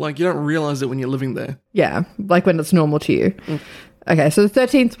no one, like, you don't realize it when you're living there. Yeah. Like when it's normal to you. Okay. So the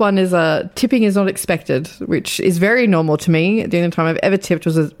 13th one is tipping is not expected, which is very normal to me. The only time I've ever tipped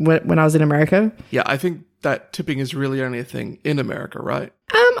was when I was in America. Yeah. I think that tipping is really only a thing in America, right?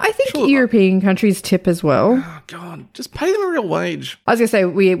 I think European countries tip as well. Oh, God. Just pay them a real wage. I was going to say,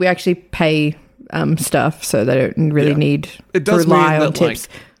 we actually pay stuff, so they don't really need it does rely mean on that, tips.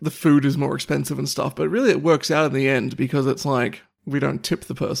 Like, the food is more expensive and stuff, but really it works out in the end because it's like, we don't tip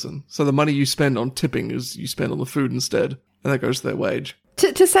the person. So the money you spend on tipping is you spend on the food instead, and that goes to their wage.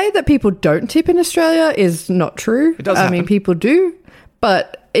 To say that people don't tip in Australia is not true. It does happen. I mean, people do,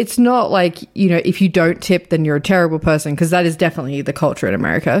 but it's not like, if you don't tip, then you're a terrible person, because that is definitely the culture in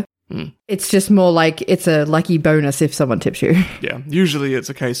America. It's just more like it's a lucky bonus if someone tips you. Yeah. Usually it's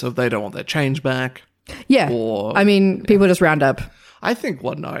a case of they don't want their change back. Yeah. Or, I mean, people just round up. I think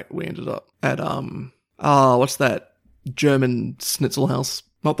one night we ended up at, what's that German schnitzel house?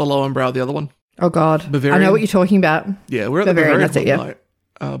 Not the Lowenbrow, the other one. Oh, God. Bavarian. I know what you're talking about. Yeah, we're at Bavarian, the that's it, Bavarian yeah. one night,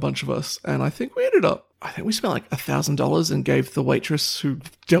 a bunch of us, and I think we spent like $1,000 and gave the waitress who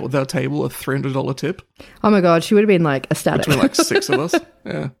dealt with our table a $300 tip. Oh, my God. She would have been like ecstatic. Between like 6 of us.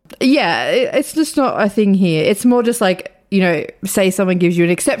 Yeah. Yeah, it's just not a thing here. It's more just like, say someone gives you an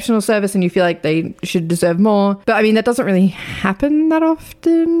exceptional service and you feel like they should deserve more. But I mean, that doesn't really happen that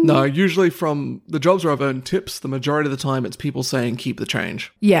often. No, usually from the jobs where I've earned tips, the majority of the time it's people saying keep the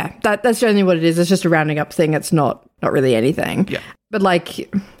change. Yeah, that's generally what it is. It's just a rounding up thing. It's not really anything. Yeah. But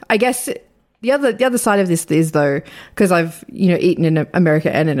like, I guess the other side of this is though, because I've, eaten in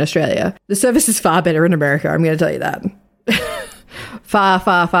America and in Australia, the service is far better in America. I'm going to tell you that. Far,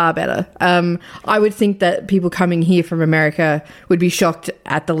 far, far better. I would think that people coming here from America would be shocked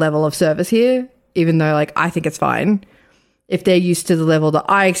at the level of service here, even though, like, I think it's fine. If they're used to the level that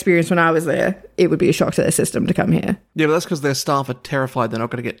I experienced when I was there, it would be a shock to their system to come here. Yeah, but that's because their staff are terrified they're not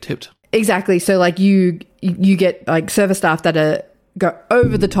going to get tipped. Exactly. So, like, you get, like, service staff that go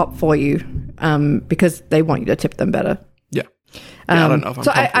over the top for you because they want you to tip them better. Yeah. I don't know if I'm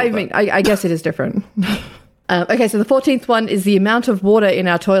so I guess it is different. Okay, so the 14th one is the amount of water in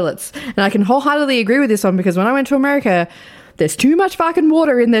our toilets. And I can wholeheartedly agree with this one because when I went to America, there's too much fucking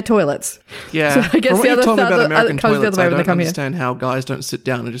water in their toilets. Yeah. So I guess From what you told me about American comes the toilets, other way I when they don't come here. understand how guys don't sit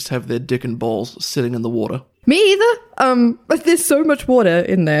down and just have their dick and balls sitting in the water. Me either. But there's so much water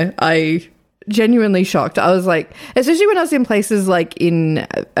in there. I genuinely shocked. I was like, especially when I was in places like in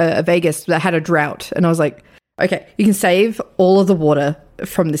Vegas that had a drought. And I was like, okay, you can save all of the water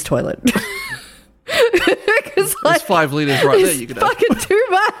from this toilet. There's 5 liters right there you could have. Fucking too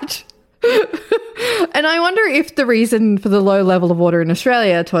much. And I wonder if the reason for the low level of water in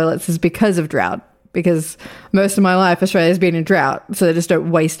Australia toilets is because of drought. Because most of my life, Australia's been in drought, so they just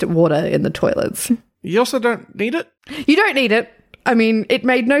don't waste water in the toilets. You also don't need it? You don't need it. I mean, it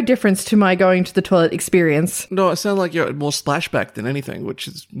made no difference to my going to the toilet experience. No, it sounds like you're more splashback than anything, which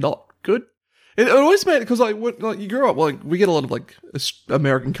is not good. It always made, because like you grew up, like we get a lot of like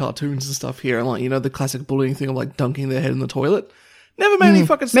American cartoons and stuff here, and like the classic bullying thing of like dunking their head in the toilet. Never made any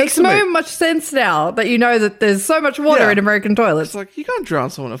fucking sense. Makes to me. so much sense now that you know that there's so much water in American toilets. It's like you can't drown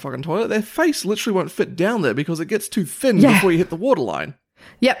someone in a fucking toilet. Their face literally won't fit down there because it gets too thin before you hit the water line.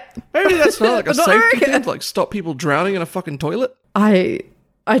 Yep. Maybe that's not like a Not safety American. thing to like stop people drowning in a fucking toilet. I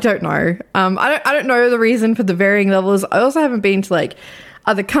I don't know. I don't know the reason for the varying levels. I also haven't been to like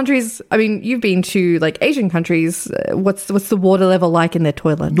other countries. I mean, you've been to like Asian countries. What's the water level like in their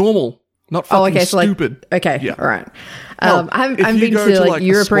toilet? Normal. Not fucking stupid. Okay, all right. No, I haven't been to like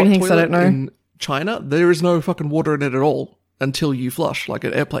Europe or anything, so I don't know. In China, there is no fucking water in it at all until you flush, like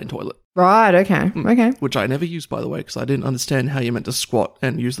an airplane toilet. Right, okay. Which I never used, by the way, because I didn't understand how you meant to squat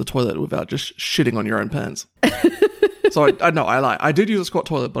and use the toilet without just shitting on your own pants. So I lie. I did use a squat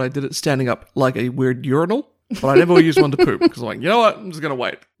toilet, but I did it standing up like a weird urinal. But I never used one to poop because I'm like, you know what? I'm just going to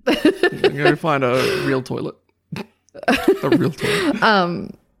wait. I'm going to find a real toilet. A real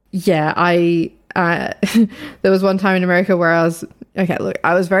toilet. Yeah, there was one time in America where I was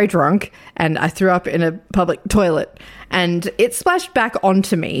very drunk and I threw up in a public toilet and it splashed back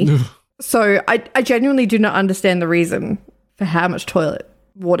onto me. So I genuinely do not understand the reason for how much toilet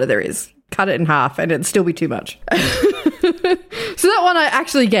water there is. Cut it in half and it'd still be too much. So that one I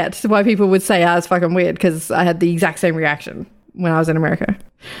actually get why people would say, it's fucking weird, because I had the exact same reaction when I was in America.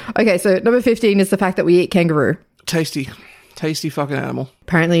 Okay, so number 15 is the fact that we eat kangaroo. Tasty fucking animal.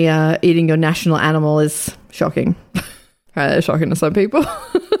 Apparently, eating your national animal is shocking. Shocking to some people.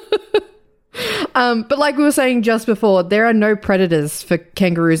 But like we were saying just before, there are no predators for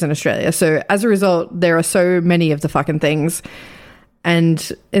kangaroos in Australia. So as a result, there are so many of the fucking things.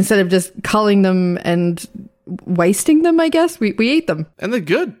 And instead of just culling them and wasting them, I guess, we eat them. And they're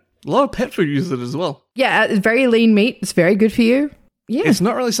good. A lot of pet food uses it as well. Yeah, it's very lean meat. It's very good for you. Yeah. It's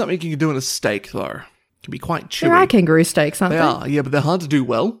not really something you can do in a steak, though. It can be quite chewy. There are kangaroo steaks, aren't they? They are, yeah, but they're hard to do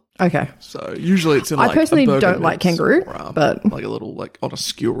well. Okay. So usually it's in like I personally a burger don't like kangaroo, or, but like a little like on a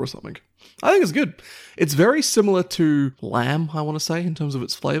skewer or something. I think it's good. It's very similar to lamb, I want to say, in terms of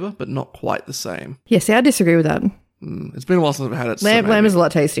its flavor, but not quite the same. Yeah, see, I disagree with that. It's been a while since I've had it. Lamb is a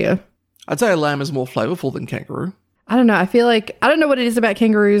lot tastier. I'd say a lamb is more flavorful than kangaroo. I don't know. I feel like I don't know what it is about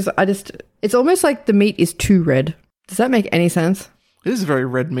kangaroos. It's almost like the meat is too red. Does that make any sense? It is very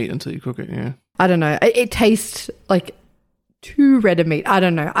red meat until you cook it, yeah. I don't know. It tastes like too red of meat. I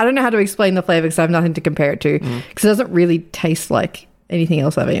don't know. I don't know how to explain the flavor because I have nothing to compare it to. Because it doesn't really taste like anything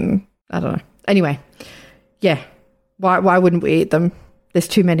else I've eaten. I don't know. Anyway, yeah. Why wouldn't we eat them? There's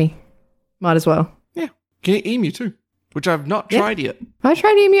too many. Might as well. Yeah. Can you eat emu too? Which I've not tried yet. Have I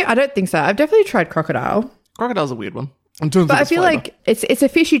tried emu? I don't think so. I've definitely tried crocodile. Crocodile's a weird one. In terms but of I feel flavor. like it's a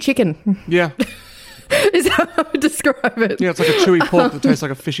fishy chicken. Yeah. Is how I would describe it. Yeah, it's like a chewy pork that tastes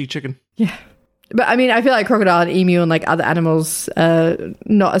like a fishy chicken. Yeah. But I mean, I feel like crocodile and emu and like other animals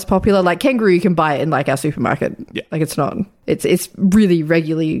not as popular. Like kangaroo, you can buy it in like our supermarket. Yeah. Like it's really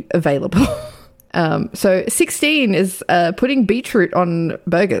regularly available. So 16 is putting beetroot on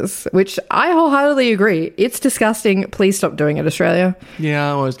burgers, which I wholeheartedly agree. It's disgusting. Please stop doing it, Australia. Yeah,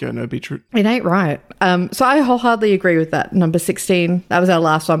 I always go no beetroot. It ain't right. So I wholeheartedly agree with that. Number 16. That was our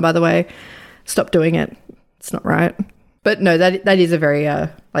last one, by the way. Stop doing it. It's not right. But no, that is a very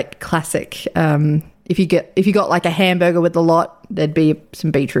like classic. If you got like a hamburger with a lot, there'd be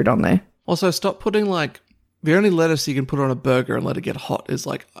some beetroot on there. Also, stop putting like the only lettuce you can put on a burger and let it get hot is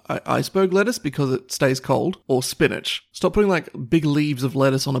like iceberg lettuce because it stays cold, or spinach. Stop putting like big leaves of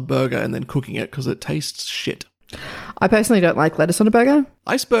lettuce on a burger and then cooking it because it tastes shit. I personally don't like lettuce on a burger.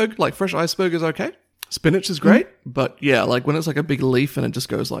 Iceberg, like fresh iceberg is okay. Spinach is great, but yeah, like when it's like a big leaf and it just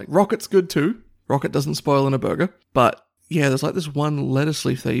goes like, rocket's good too. Rocket doesn't spoil in a burger, but yeah, there's like this one lettuce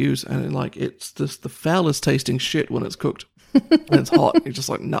leaf they use and like it's just the foulest tasting shit when it's cooked. And it's hot. You're just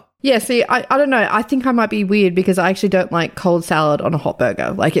like, no. Yeah, see, I don't know. I think I might be weird because I actually don't like cold salad on a hot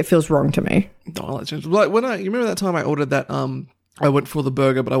burger. Like, it feels wrong to me. No, I like change. Like, you remember that time I ordered that, I went for the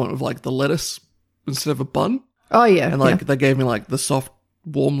burger, but I went with like the lettuce instead of a bun? Oh, yeah. And like, they gave me like the soft,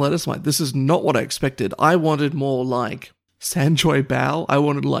 warm lettuce. I'm like, this is not what I expected. I wanted more like Sanchoy bao. I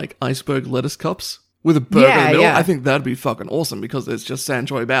wanted like iceberg lettuce cups with a burger in the middle. I think that'd be fucking awesome because it's just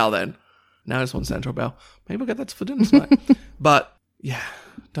Sanchoy bao then. Now I just want Sanchoy bao. Maybe I'll get that for dinner tonight. But yeah,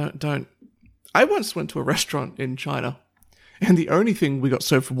 don't. I once went to a restaurant in China and the only thing we got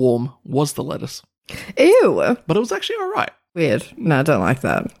served warm was the lettuce. Ew. But it was actually all right. Weird. No, I don't like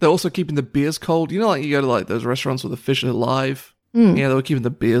that. They're also keeping the beers cold. You know, like you go to like those restaurants where the fish are live. Yeah, they were keeping the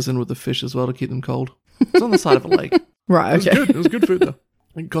beers in with the fish as well to keep them cold. It's on the side of a lake. Right, okay. It was good food though.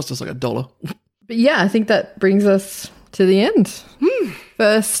 It cost us like $1. But yeah, I think that brings us to the end.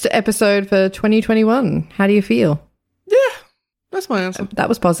 First episode for 2021. How do you feel? Yeah, that's my answer. That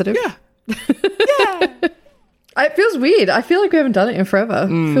was positive. Yeah. Yeah. It feels weird. I feel like we haven't done it in forever.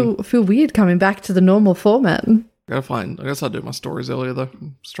 Feel weird coming back to the normal format. I guess I'll do my stories earlier though.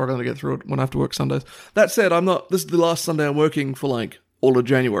 I'm struggling to get through it when I have to work Sundays. That said, this is the last Sunday I'm working for like all of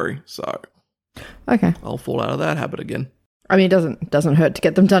January, so okay, I'll fall out of that habit again. I mean, it doesn't hurt to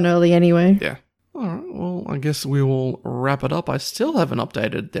get them done early anyway. Yeah. All right. Well, I guess we will wrap it up. I still haven't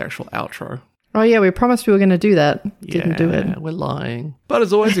updated the actual outro. Oh, yeah, we promised we were going to do that. Didn't do it. We're lying. But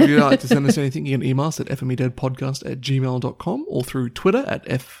as always, if you'd like to send us anything, you can email us at fmedeadpodcast@gmail.com or through Twitter at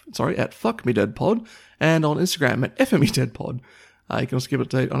fuckmedeadpod and on Instagram at fmedeadpod. You can also keep up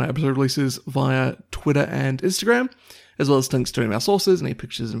to date on our episode releases via Twitter and Instagram, as well as links to any of our sources, any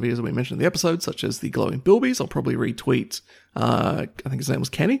pictures and videos that we mentioned in the episode, such as the glowing bilbies. I'll probably retweet, I think his name was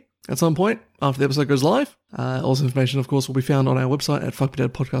Kenny, at some point after the episode goes live. All this information, of course, will be found on our website at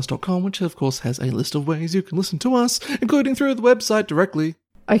fuckmedeadpodcast.com, which, of course, has a list of ways you can listen to us, including through the website directly.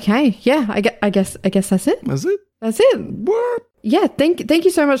 Okay, yeah, I guess that's it. That's it? That's it. What? Yeah, thank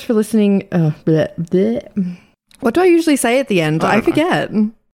you so much for listening. Bleh, bleh. What do I usually say at the end? I forget.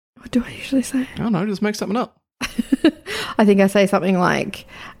 What do I usually say? I don't know, just make something up. I think I say something like,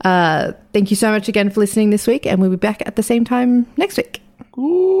 thank you so much again for listening this week, and we'll be back at the same time next week.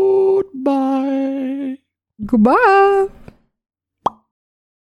 Goodbye. Goodbye.